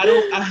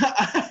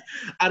 Mama,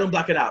 I don't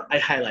black it out. I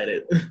highlight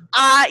it.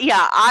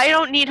 Yeah, I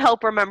don't need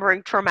help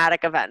remembering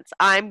traumatic events.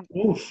 I'm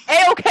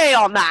A-okay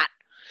on that.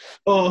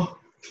 Oh,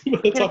 you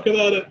want to talk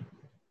about it?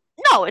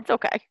 No, it's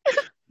okay.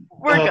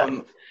 We're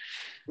good.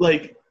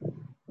 Like,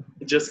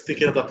 just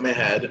thinking about my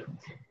head,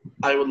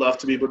 I would love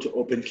to be able to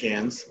open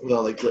cans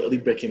without like literally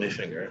breaking my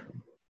finger.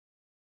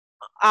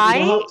 You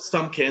know how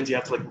some cans you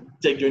have to like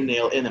dig your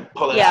nail in and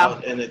pull it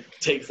out, and it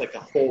takes like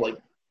a whole like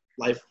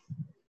life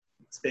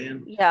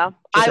span. Yeah,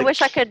 I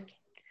wish I could.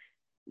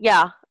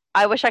 Yeah,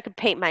 I wish I could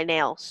paint my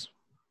nails.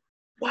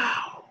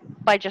 Wow.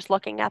 By just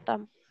looking at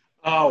them.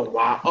 Oh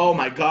wow! Oh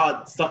my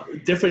God!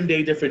 Different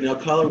day, different nail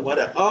color.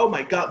 Oh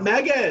my God,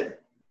 Megan!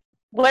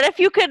 What if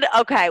you could?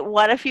 Okay,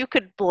 what if you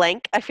could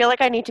blink? I feel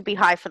like I need to be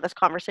high for this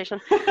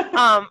conversation.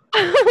 I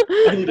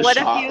need a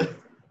shot.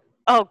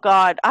 Oh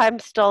God, I'm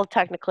still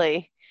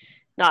technically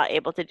not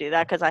able to do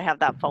that because I have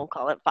that phone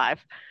call at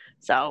 5.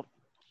 So,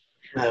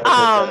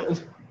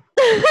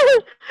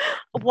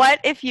 what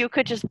if you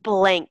could just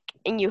blink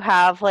and you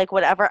have like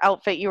whatever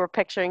outfit you were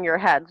picturing in your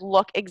head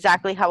look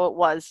exactly how it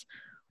was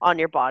on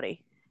your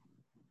body?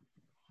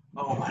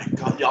 Oh my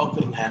God, y'all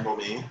couldn't handle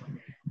me.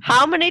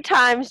 How many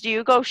times do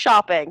you go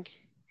shopping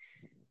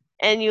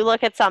and you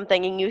look at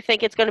something and you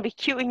think it's going to be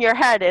cute in your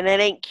head and it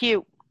ain't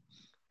cute?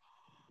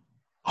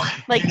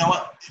 Okay, like, you know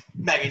what,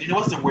 Megan, you know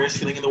what's the worst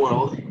feeling in the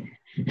world?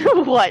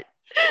 What?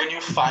 When you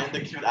find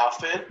the cute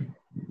outfit,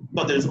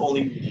 but there's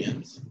only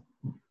mediums.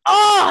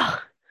 Oh!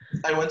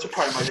 I went to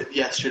Primark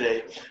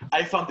yesterday.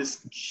 I found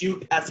this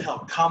cute as hell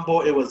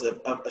combo. It was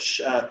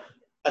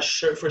a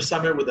shirt for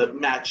summer with a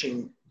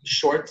matching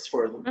shorts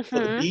for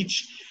the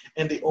beach,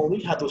 and they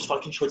only had those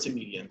fucking shorts in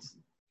mediums.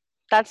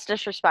 That's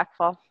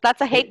disrespectful.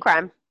 That's a hate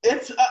crime.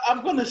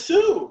 I'm gonna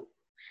sue.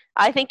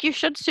 I think you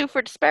should sue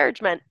for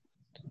disparagement.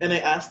 And I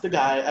asked the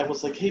guy, I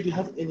was like, hey, do you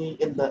have any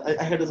in the,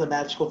 I heard there's a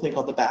magical thing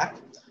called the back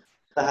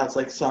that has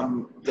like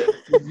some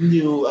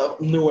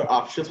newer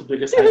options with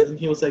bigger sizes. And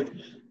he was like,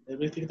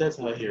 everything that's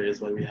out here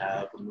is what we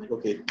have. I'm like,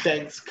 okay,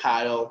 thanks,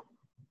 Kyle.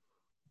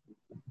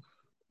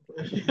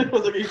 I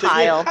was like,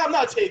 Kyle. I'm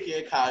not taking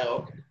it,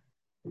 Kyle.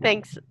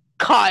 Thanks,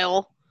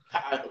 Kyle.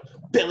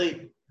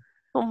 Billy.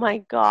 Oh my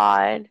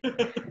God.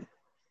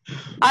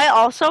 I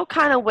also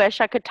kind of wish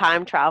I could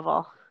time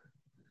travel.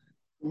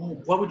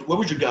 Where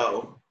would you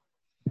go?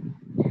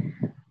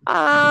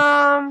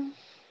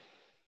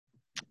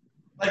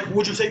 Like,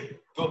 would you say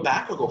go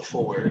back or go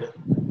forward?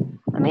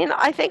 I mean,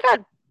 I think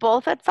I'd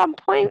both at some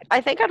point. I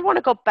think I'd want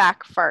to go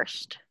back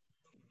first.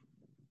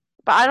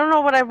 But I don't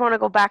know what I'd want to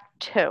go back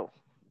to.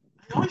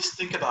 I always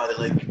think about it,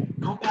 like,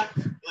 go back,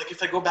 like,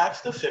 if I go back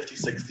to the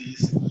 50s,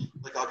 60s,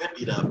 like, I'll get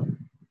beat up.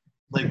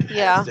 Like,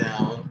 hands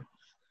down.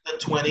 The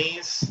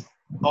 20s,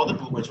 all the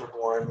boomers were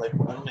born. Like,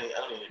 I don't need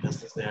any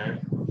business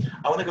there.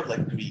 I want to go to,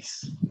 like,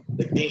 Greece.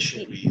 Like,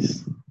 ancient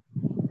Greece.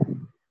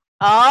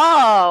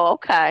 Oh,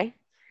 okay.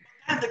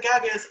 And the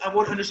gag is, I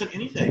won't understand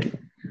anything.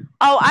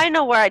 Oh, I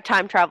know where I'd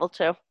time travel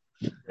to.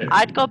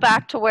 I'd go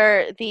back to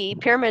where the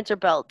pyramids are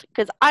built,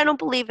 because I don't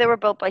believe they were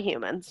built by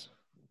humans.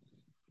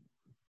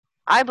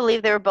 I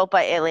believe they were built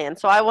by aliens,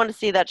 so I want to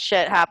see that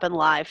shit happen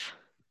live.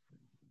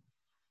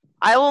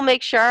 I will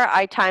make sure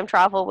I time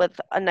travel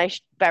with a nice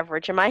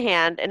beverage in my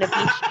hand and a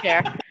beach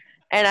chair,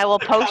 and I will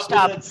The post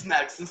cup with up. that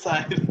snacks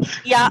inside.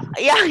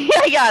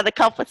 The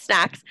cup with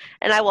snacks,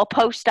 and I will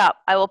post up.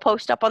 I will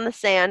post up on the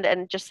sand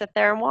and just sit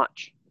there and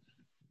watch.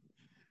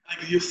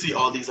 Like you see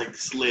all these like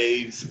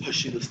slaves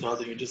pushing the stones,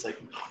 and you're just like,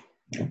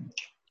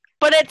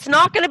 But it's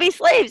not going to be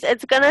slaves.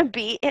 It's going to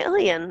be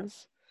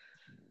aliens.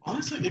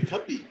 honestly, it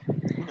could be.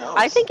 Who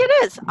I knows? think it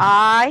is.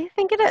 I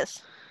think it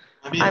is.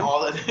 I mean, I'm.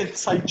 all an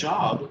inside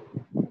job.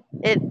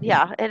 It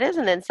is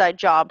an inside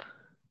job.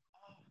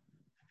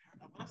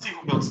 I want to see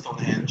who built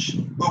Stonehenge.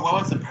 Or what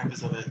was the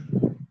purpose of it?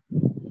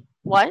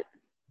 What?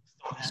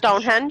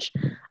 Stonehenge. Stonehenge?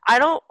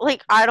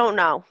 I don't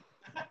know.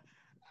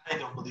 I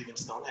don't believe in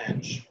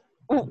Stonehenge.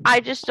 I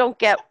just don't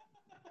get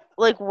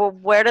like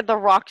where did the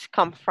rocks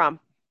come from?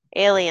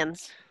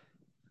 Aliens.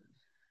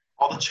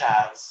 All the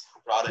chavs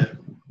who brought it.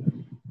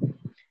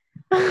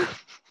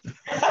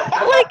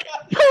 like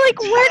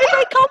where did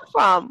they come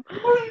from?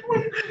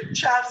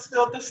 Chavs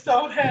built the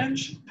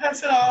Stonehenge.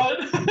 Pass it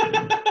on.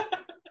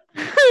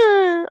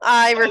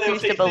 I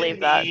refuse to believe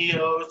that.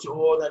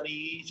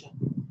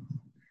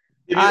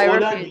 I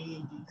refuse.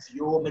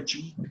 Your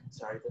magic.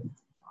 Sorry.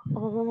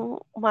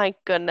 Oh my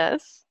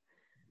goodness.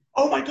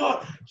 Oh my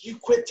god, you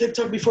quit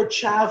TikTok before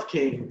Chav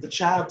came. The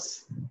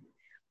Chavs.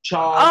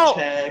 Oh.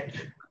 Check.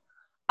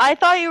 I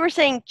thought you were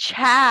saying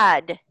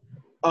Chad.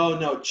 Oh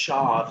no,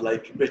 Chav,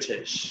 like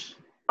British.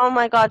 Oh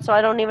my god, so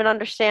I don't even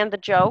understand the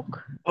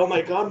joke. Oh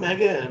my god,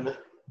 Megan.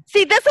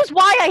 See, this is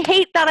why I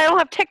hate that I don't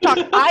have TikTok.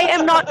 I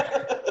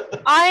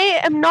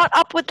am not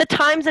up with the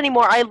times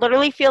anymore. I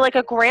literally feel like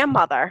a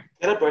grandmother.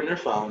 Get a burner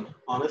phone,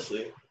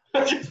 honestly.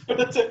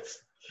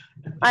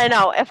 I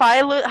know. If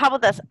I lose, how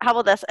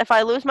about this? If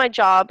I lose my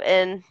job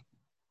in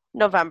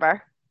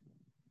November,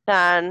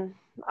 then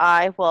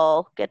I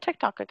will get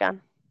TikTok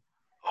again.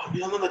 Oh,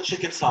 you don't know the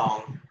chicken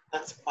song.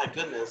 That's my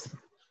goodness.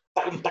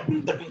 I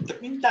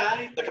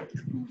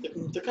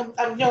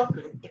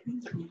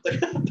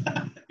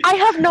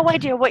have no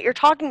idea what you're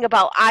talking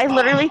about. I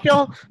literally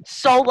feel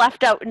so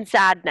left out and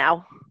sad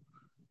now.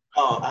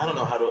 Oh, I don't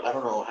know how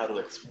to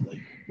like,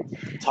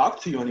 talk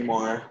to you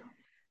anymore.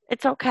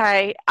 It's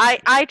okay.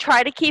 I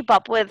try to keep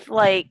up with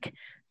like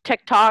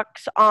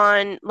TikToks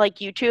on like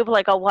YouTube.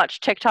 Like I'll watch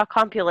TikTok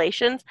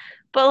compilations,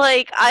 but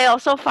like I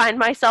also find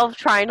myself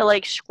trying to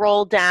like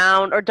scroll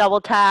down or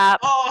double tap.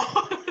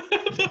 Oh,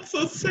 that's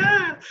so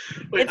sad.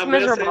 Wait, it's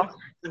miserable.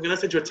 I'm gonna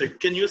send you a TikTok.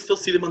 Can you still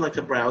see them on like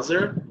a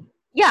browser?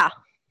 Yeah.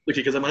 Okay,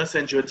 because I'm gonna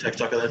send you a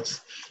TikTok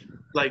that's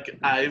like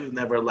I've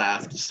never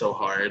laughed so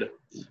hard.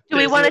 Do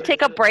we want to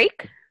take a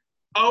break?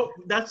 Oh,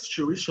 that's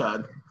true. We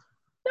should.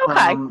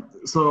 Okay.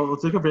 So we'll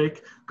take a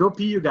break. Go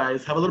pee, you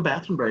guys. Have a little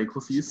bathroom break.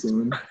 We'll see you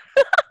soon.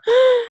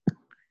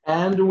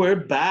 And we're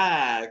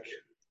back.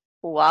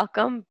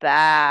 Welcome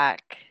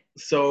back.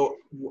 So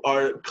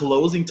our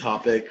closing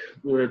topic,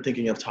 we were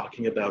thinking of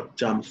talking about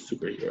dumb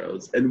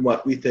superheroes and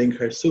what we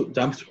think are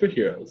dumb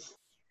superheroes.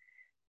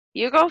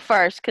 You go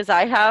first, because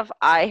I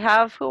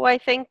have who I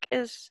think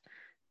is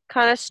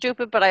kind of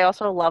stupid, but I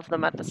also love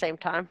them at the same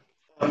time.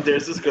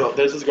 There's this girl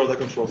that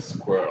controls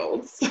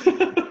squirrels.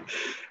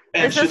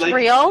 And is this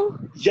real?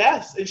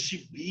 Yes, and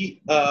she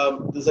beat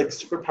this like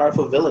super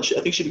powerful villain.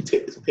 I think she beat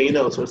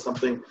Thanos or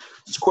something.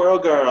 Squirrel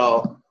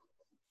Girl.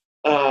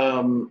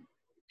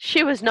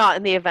 She was not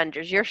in the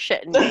Avengers. You're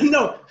shitting me.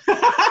 No.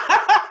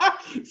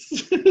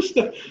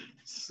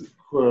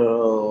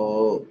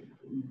 Squirrel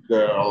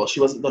Girl.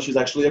 She's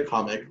actually a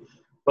comic,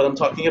 but I'm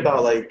talking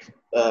about like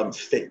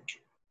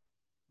fake,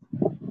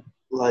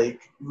 like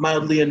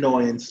mildly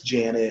annoyance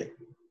Janet.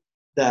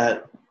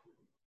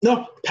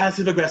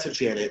 Passive aggressive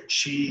Janet.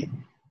 She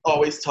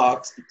always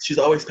talks. She's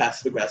always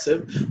passive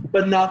aggressive,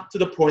 but not to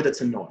the point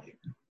that's annoying.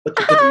 But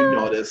to you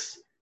notice.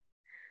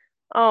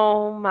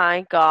 Oh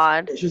my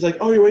god. And she's like,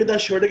 "Oh, you're wearing that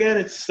shirt again?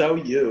 It's so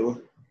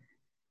you."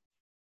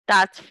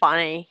 That's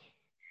funny.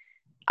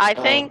 I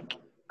think.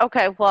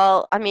 Okay,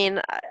 well, I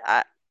mean,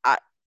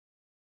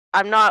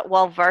 I'm not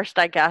well versed,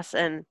 I guess,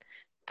 in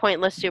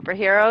pointless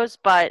superheroes,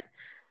 but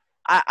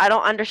I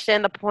don't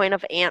understand the point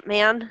of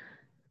Ant-Man.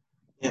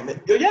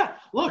 Yeah,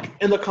 look,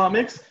 in the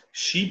comics,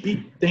 she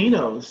beat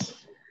Thanos.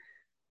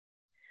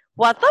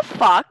 What the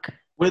fuck?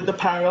 With the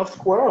power of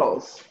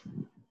squirrels.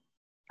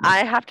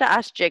 I have to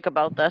ask Jake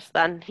about this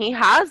then. He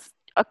has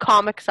a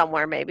comic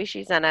somewhere. Maybe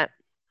she's in it.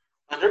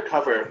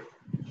 Undercover.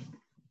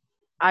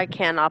 I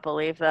cannot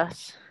believe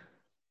this.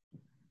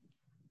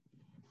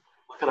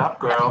 Look it up,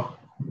 girl.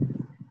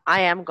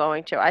 I am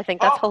going to. I think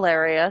that's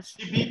hilarious.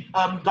 She beat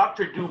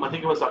Dr. Doom. I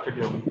think it was Dr.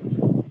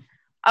 Doom.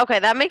 Okay,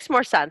 that makes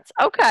more sense.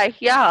 Okay,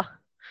 yeah.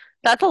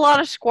 That's a lot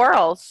of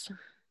squirrels.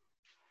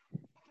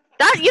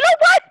 You know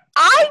what?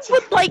 I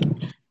would like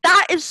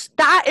that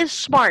is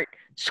smart.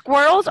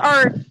 Squirrels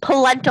are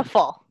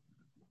plentiful.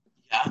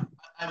 Yeah.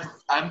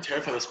 I'm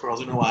terrified of squirrels.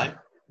 You know why?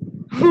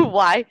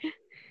 Why?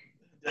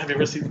 Have you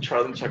ever seen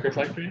Charlie and the Chocolate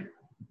Factory?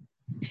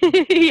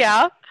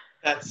 Yeah.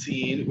 That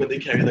scene when they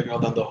carry the girl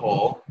down the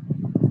hole.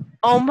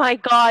 Oh my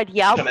god,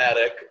 yep.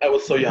 Traumatic. I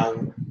was so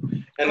young.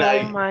 And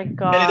my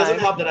god. And it doesn't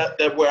help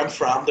that where I'm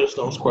from, there's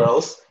no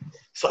squirrels.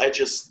 So I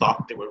just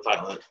thought they were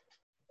violent.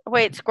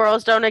 Wait,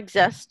 squirrels don't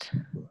exist?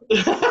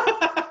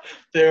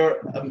 They're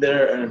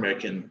an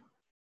American.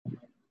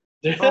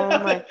 They're, Oh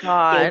my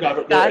God.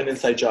 they're an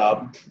inside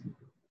job.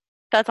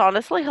 That's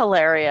honestly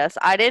hilarious.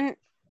 I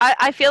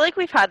feel like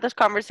we've had this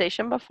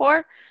conversation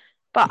before,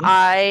 but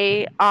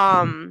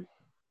Mhm.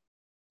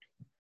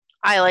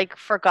 I like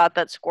forgot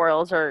that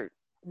squirrels are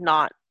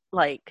not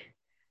like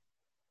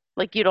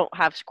you don't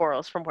have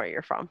squirrels from where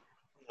you're from.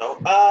 No,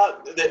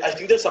 I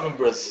think there's some in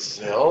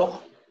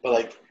Brazil, but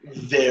like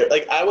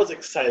I was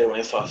excited when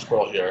I saw a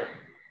squirrel here.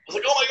 I was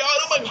like, oh my god,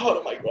 oh my god,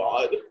 oh my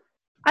god!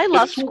 I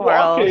love It's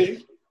squirrels.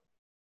 walking.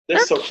 They're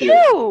They're so cute.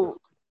 cute.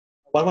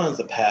 My one is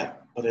a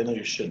pet, but I know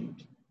you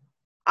shouldn't.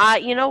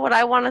 You know what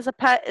I want as a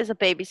pet is a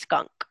baby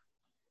skunk.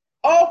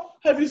 Oh,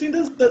 have you seen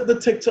the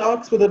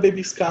TikToks with the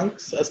baby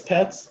skunks as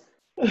pets?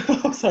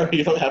 I'm sorry,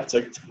 you don't have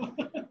TikTok.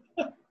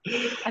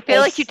 I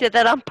feel like you did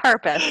that on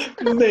purpose.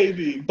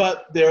 Maybe,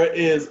 but there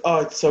is.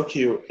 Oh, it's so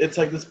cute. It's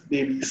like this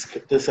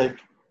this like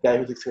guy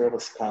who takes care of a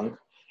skunk,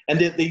 and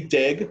they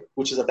dig,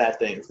 which is a bad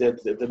thing. They're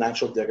the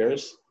natural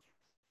diggers,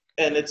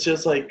 and it's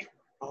just like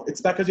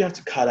it's not because you have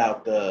to cut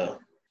out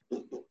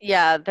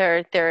Yeah,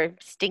 they're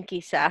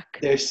stinky sack.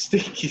 their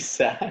stinky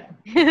sack.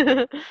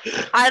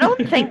 I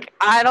don't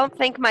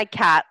think my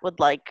cat would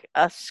like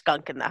a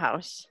skunk in the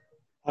house.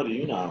 How do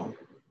you know?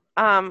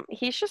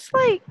 He's just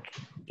like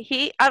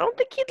I don't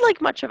think he'd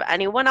like much of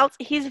anyone else.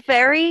 He's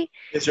very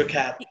Is your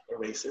cat a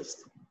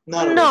racist?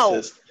 Not a no.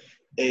 racist,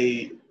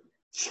 a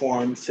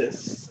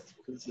formicist.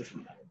 It's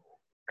different.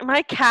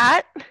 My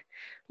cat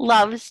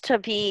loves to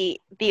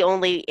be the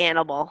only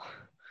animal.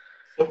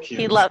 So He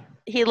cute. love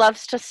he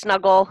loves to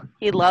snuggle.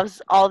 He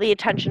loves all the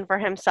attention for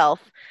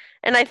himself.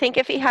 And I think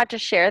if he had to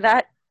share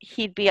that,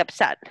 he'd be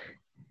upset.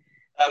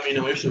 You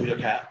know what you should do with your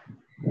cat?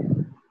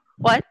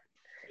 What?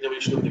 You know what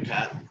you should do with your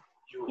cat?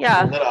 You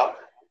Yeah.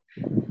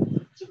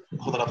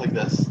 hold it up like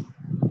this.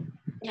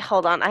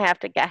 Hold on, I have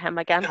to get him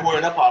again. And we're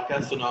in a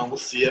podcast, so no one will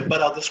see it,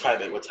 but I'll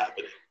describe it, what's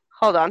happening.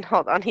 Hold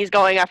on. He's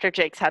going after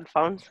Jake's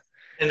headphones.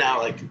 And now,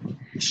 like,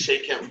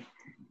 shake him.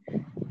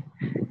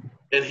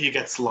 And he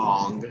gets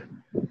long.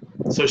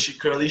 So she's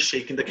currently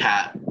shaking the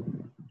cat.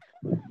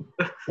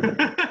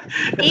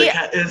 And the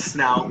cat is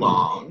now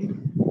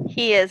long.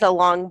 He is a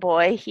long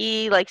boy.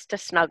 He likes to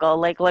snuggle.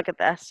 Like, look at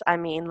this. I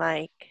mean,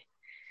 like,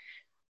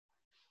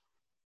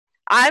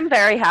 I'm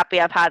very happy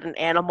I've had an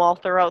animal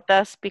throughout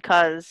this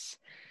because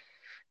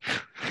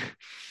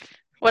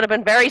would have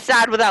been very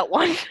sad without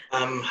one.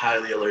 I'm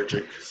highly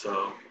allergic,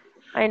 so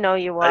I know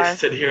you are. I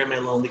sit here in my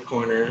lonely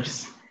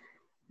corners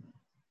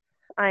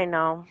I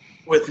know.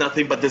 with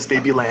nothing but this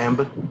baby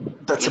lamb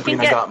that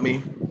Sabrina got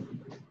me.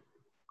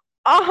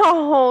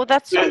 Oh,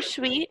 that's so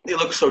sweet. It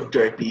looks so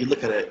derpy.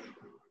 Look at it.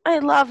 I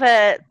love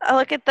it.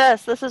 Look at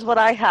this. This is what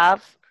I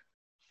have.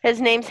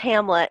 His name's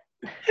Hamlet.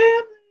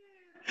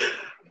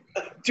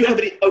 Do you have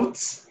any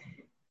oats?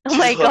 Oh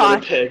my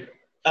god. Pig.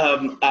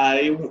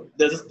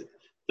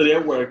 Today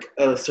at work,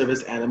 a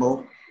service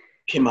animal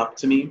came up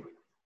to me.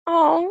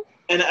 Oh.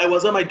 And I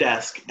was on my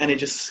desk, and it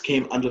just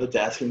came under the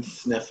desk and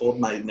sniffled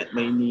my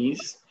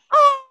knees.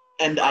 Oh.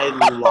 And I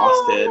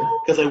lost it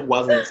because I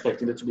wasn't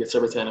expecting there to be a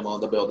service animal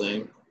in the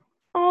building.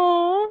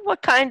 Oh,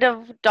 what kind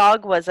of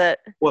dog was it?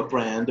 What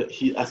brand?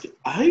 He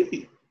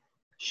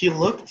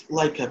looked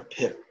like a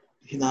pit.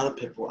 He's not a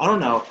pit bull. I don't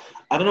know.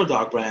 I don't know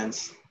dog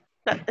brands.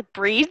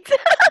 Breeds?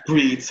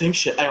 Breed, same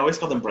shit. I always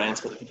call them brands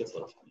because I think it's a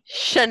little funny.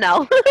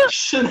 Chanel.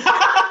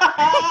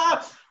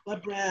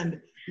 What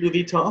brand?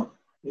 Louis Vuitton.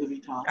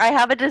 I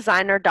have a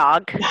designer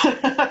dog.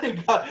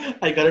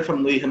 I got it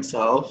from Lee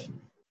himself.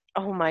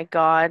 Oh my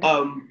god.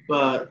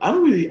 But I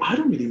don't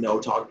really know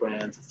dog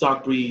brands. It's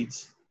dog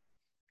breeds.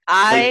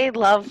 I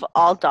love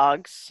all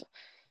dogs.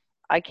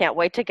 I can't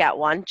wait to get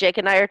one. Jake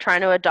and I are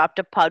trying to adopt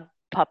a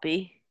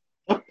puppy.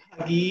 A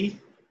puggy.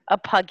 A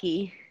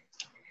puggy.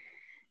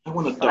 I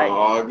want a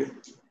dog.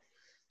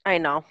 I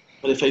know.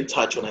 But if I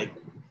touch when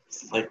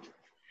I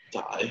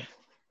die.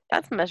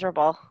 That's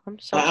miserable. I'm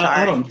so sorry.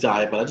 I don't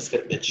die, but I just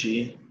get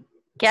itchy.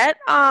 Get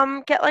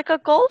like a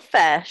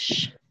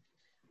goldfish.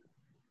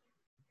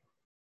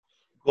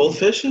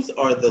 Goldfishes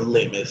are the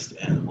lamest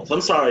animals.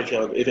 I'm sorry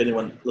if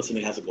anyone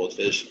listening has a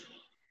goldfish.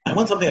 I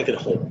want something I can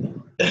hold.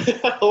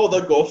 If I hold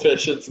a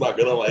goldfish, it's not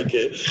gonna like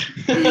it.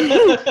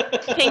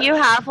 Can you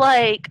have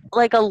like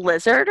a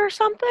lizard or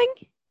something?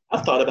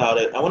 I've thought about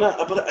it. I want a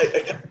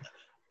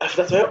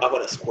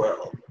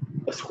squirrel.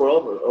 A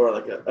squirrel or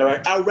like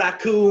a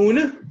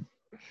raccoon.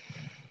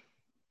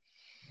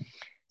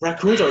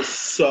 Raccoons are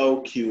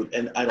so cute,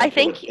 and I don't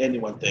care what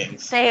anyone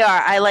thinks. They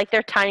are. I like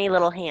their tiny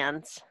little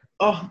hands.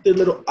 Oh, their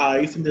little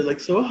eyes, and they're like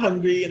so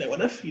hungry, and I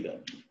want to feed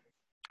them.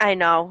 I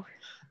know.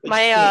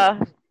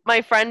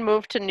 My friend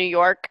moved to New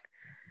York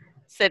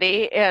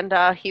City, and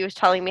he was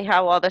telling me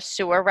how all the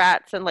sewer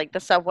rats and like the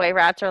subway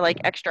rats are like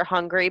extra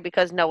hungry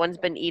because no one's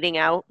been eating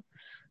out.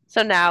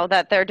 So now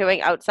that they're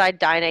doing outside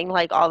dining,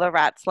 like all the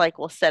rats like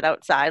will sit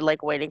outside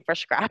like waiting for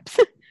scraps.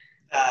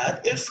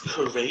 That is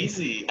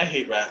crazy. I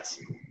hate rats.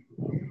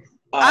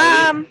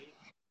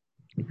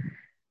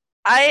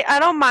 I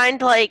don't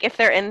mind like if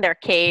they're in their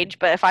cage,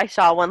 but if I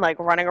saw one like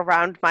running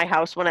around my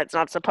house when it's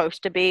not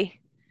supposed to be,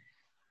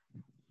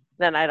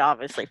 then I'd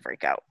obviously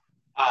freak out.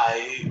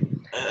 I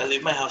I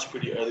leave my house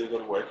pretty early to go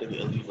to work, and I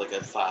leave like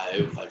at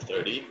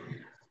 5:30.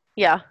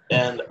 Yeah.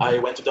 And I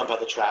went to dump out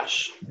the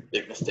trash.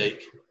 Big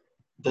mistake.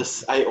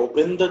 This I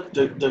opened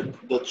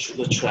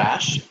the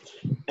trash,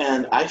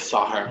 and I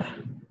saw her.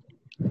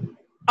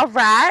 A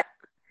rat?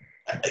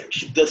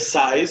 The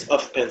size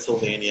of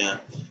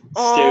Pennsylvania,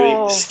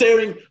 Oh.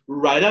 staring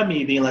right at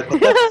me, being like,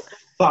 "What the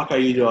fuck are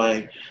you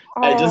doing?"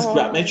 I just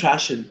grabbed my Oh.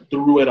 trash and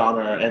threw it on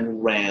her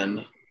and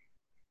ran.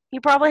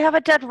 You probably have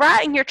a dead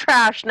rat in your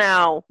trash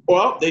now.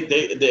 Well, they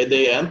picked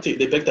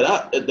it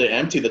up. They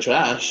emptied the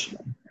trash.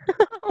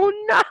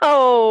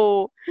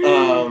 Oh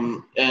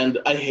And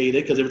I hate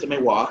it because every time I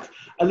walk,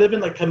 I live in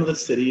like kind of the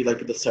city,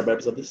 like the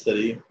suburbs of the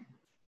city,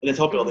 and it's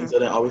all no. buildings,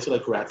 and I always see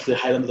like rats. They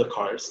hide under the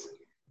cars,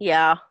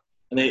 Yeah.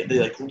 and they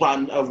like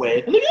run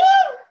away. I'm like,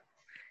 ah!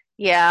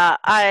 Yeah.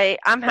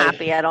 I'm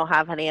happy I, I don't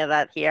have any of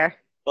that here.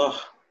 ugh,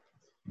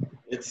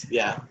 it's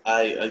yeah.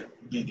 I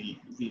really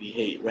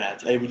hate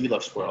rats. I really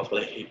love squirrels,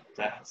 but I hate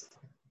rats.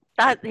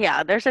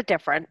 There's a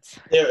difference.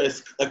 There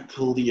is a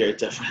clear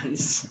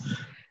difference.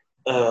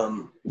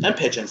 And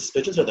pigeons.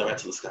 Pigeons are the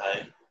rats of the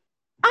sky.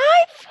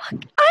 I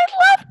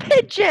love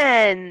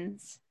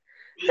pigeons.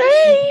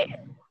 Really?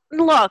 They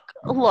look.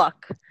 Like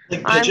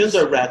I'm pigeons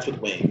are rats with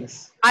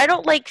wings. I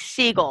don't like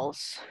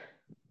seagulls.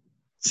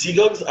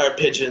 Seagulls are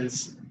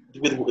pigeons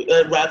with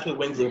rats with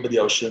wings over the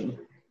ocean.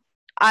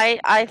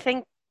 I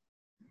think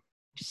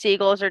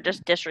seagulls are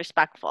just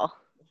disrespectful.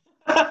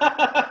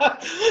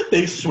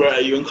 They swear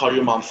at you and call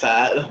your mom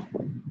fat.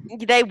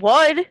 They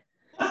would.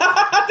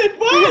 They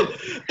would.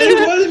 They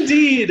would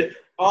indeed.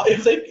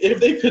 If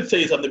they could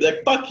say something, they'd be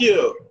like, "Fuck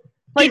you."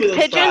 Like Give me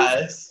those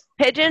fries.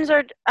 pigeons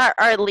are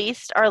at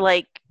least are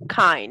like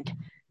kind.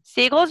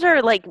 Seagulls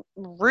are like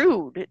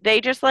rude. They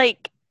just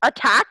like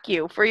attack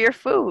you for your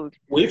food.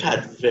 We've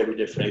had very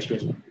different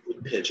experiences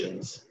with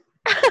pigeons.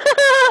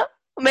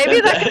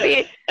 Maybe that could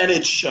be And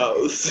it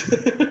shows.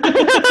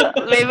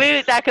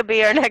 maybe that could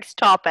be our next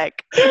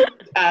topic.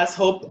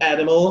 Asshole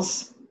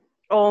animals.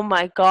 Oh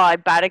my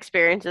god, bad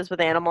experiences with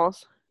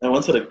animals. I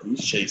once had a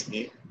goose chase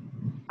me.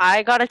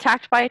 I got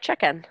attacked by a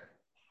chicken.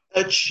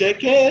 A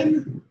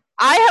chicken?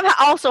 I have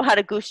also had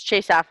a goose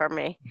chase after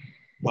me.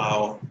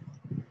 Wow.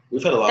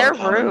 We've had a lot They're of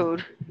time.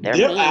 rude. They're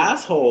They're mean.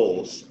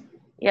 assholes.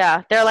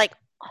 Yeah, they're like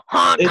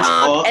honk It's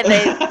honk, and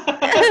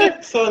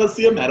they. So let's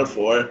see a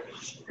metaphor.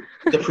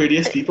 The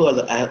prettiest people are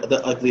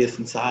the ugliest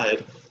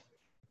inside.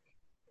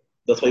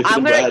 That's why you feed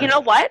them bread. You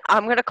know what?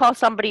 I'm gonna call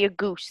somebody a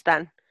goose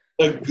then.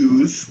 A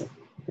goose.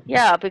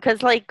 Yeah,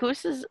 because like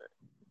gooses,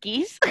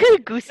 geese,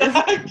 gooses,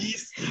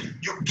 Geese.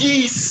 You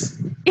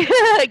geese.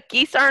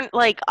 geese aren't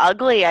like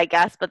ugly, I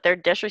guess, but they're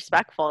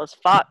disrespectful as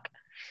fuck.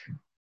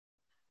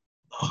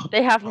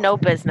 They have no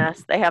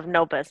business. They have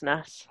no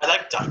business. I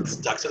like ducks.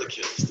 Ducks are the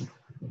cutest.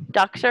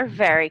 Ducks are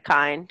very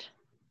kind.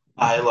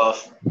 I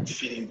love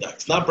feeding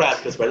ducks. Not bread,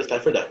 because bread is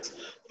bad for ducks.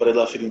 But I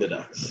love feeding the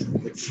ducks.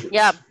 Like fruits.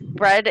 Yeah,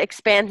 bread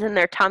expands in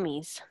their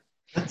tummies.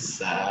 That's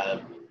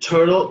sad.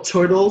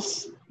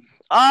 Turtles.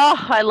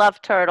 Oh, I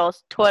love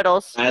turtles.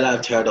 Twiddles. I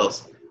love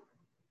turtles.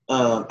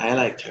 I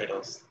like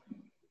turtles.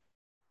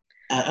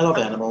 I love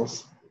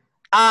animals.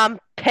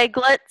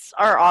 Piglets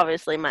are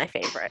obviously my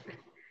favorite.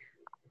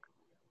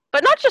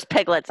 But not just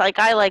piglets. Like,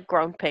 I like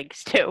grown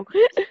pigs, too.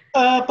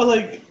 But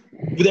like,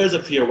 there's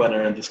a clear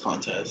winner in this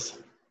contest.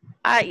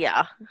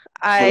 Yeah.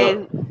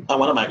 I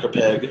want a micro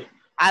pig.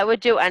 I would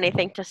do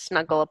anything to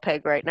snuggle a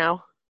pig right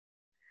now.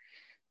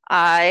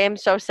 I am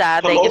so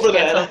sad. Come They over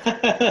just then.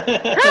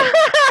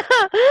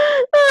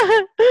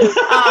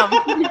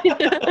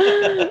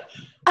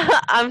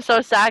 I'm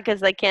so sad because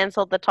they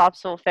canceled the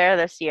Topsville Fair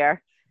this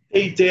year.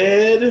 They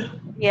did?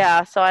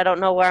 Yeah, so I don't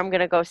know where I'm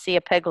going to go see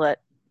a piglet.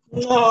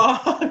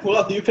 Oh,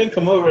 well, you can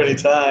come over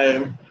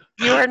anytime.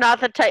 You are not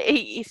the type.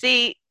 You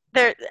see,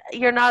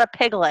 you're not a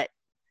piglet.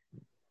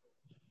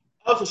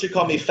 Also, she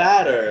called me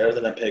fatter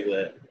than a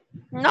piglet.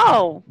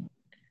 No.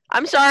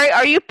 I'm sorry.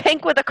 Are you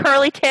pink with a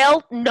curly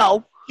tail?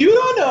 No. You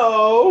don't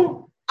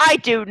know. I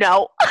do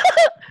know.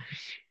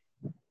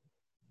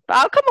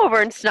 I'll come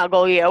over and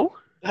snuggle you.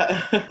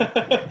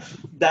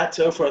 That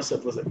tail for us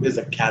is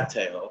a cat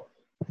tail.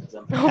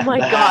 Oh my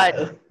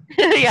god.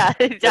 Yeah,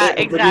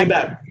 exactly. We're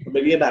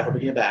bringing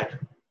it back.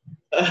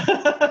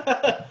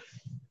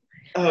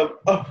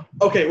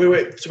 Okay,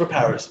 wait.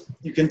 Superpowers.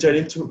 You can turn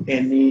into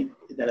any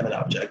inanimate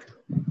object,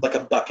 like a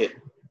bucket.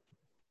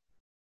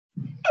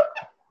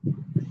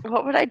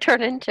 What would I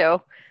turn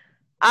into?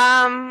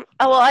 Well,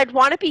 I'd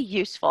want to be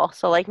useful,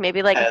 so like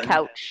maybe like a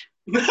couch.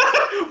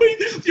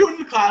 Wait, you're in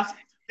the class.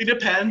 Need a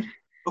pen.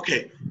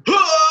 Okay.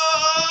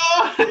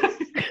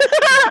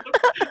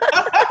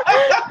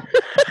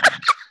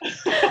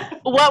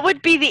 What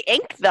would be the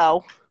ink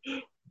though?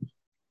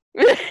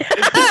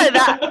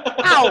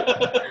 Ow.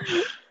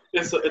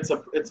 It's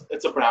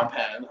a brown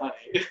pen,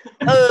 honey.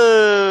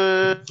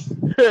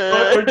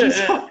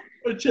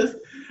 or just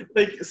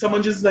like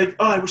someone just like,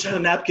 oh, I wish I had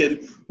a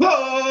napkin.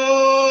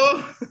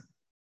 Oh!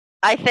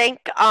 I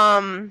think,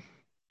 oh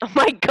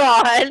my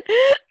God.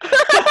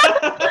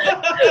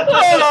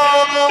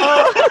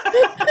 Oh.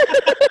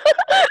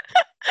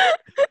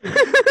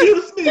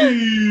 Excuse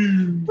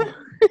me.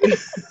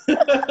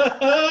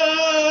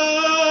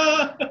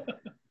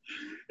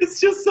 It's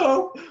just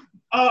so.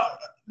 Uh,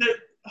 there,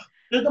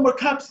 there's no more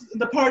cups in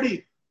the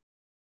party.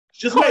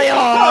 Just wait. A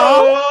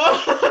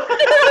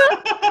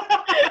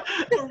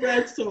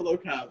red solo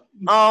cup.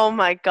 Oh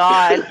my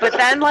God. But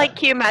then, like,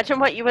 can you imagine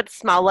what you would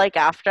smell like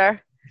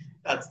after?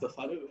 That's the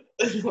fun of it.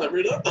 You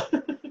never know.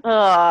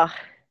 Ugh.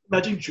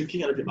 Imagine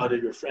drinking out of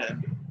your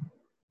friend.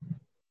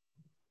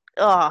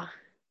 Ugh.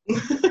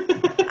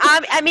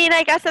 I mean,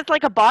 I guess it's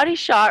like a body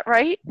shot,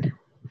 right?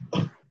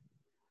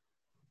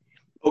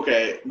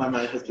 Okay, my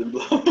mind has been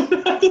blown.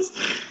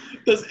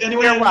 does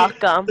anyone You're have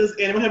welcome. Does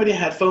anyone have any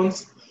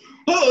headphones?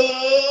 And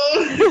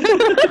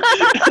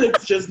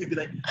it's just me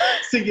like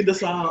singing the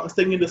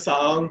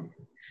song.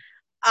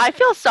 I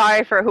feel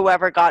sorry for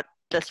whoever got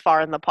this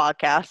far in the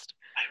podcast.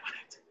 I want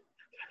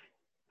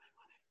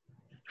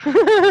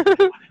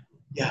it.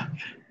 Yeah.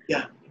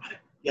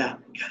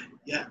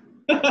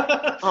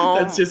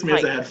 That's just me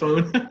as a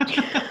headphone.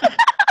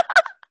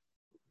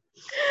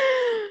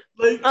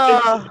 Like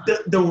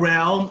it's, the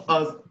realm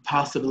of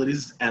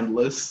possibilities is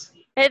endless.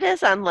 It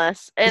is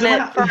endless, and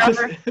Does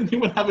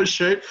anyone have a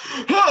shirt?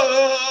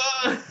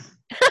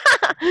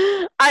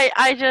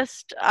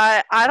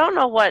 I don't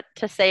know what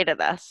to say to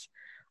this,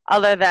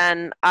 other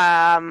than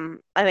I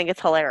think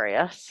it's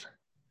hilarious.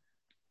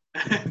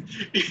 I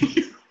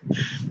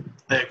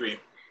agree.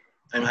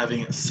 I'm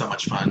having so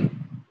much fun.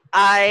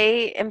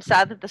 I am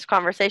sad that this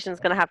conversation is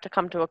going to have to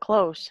come to a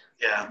close.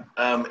 Yeah,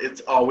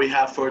 it's all we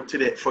have for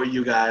today for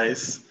you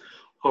guys.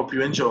 Hope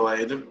you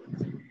enjoyed.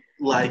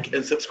 Like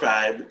and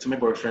subscribe to my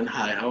boyfriend.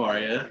 Hi, how are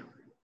you?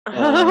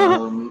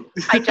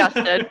 Hi,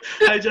 Justin.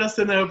 Hi,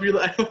 Justin. I hope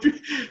you.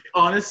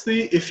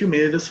 Honestly, if you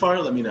made it this far,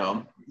 let me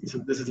know.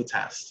 This is a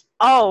test.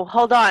 Oh,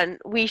 hold on.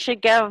 We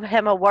should give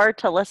him a word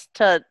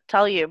to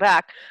tell you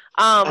back.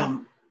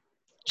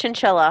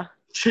 Chinchilla.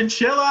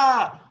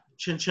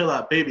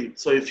 Chinchilla, baby.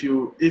 So if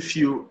you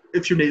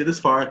made it this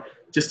far,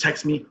 just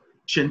text me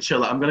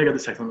chinchilla. I'm gonna get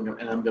this text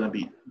and I'm gonna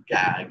be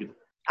gagged.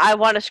 I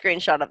want a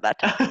screenshot of that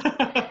text.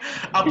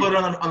 I'll put it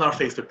on our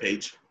Facebook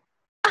page.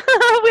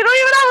 We don't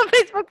even have a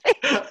Facebook page.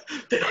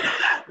 They don't know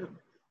that.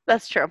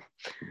 That's true.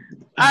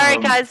 All right,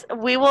 guys.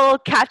 We will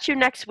catch you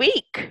next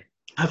week.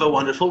 Have a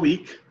wonderful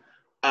week.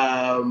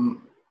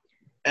 And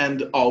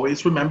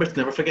always remember to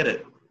never forget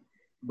it.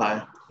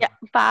 Bye. Yeah.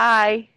 Bye.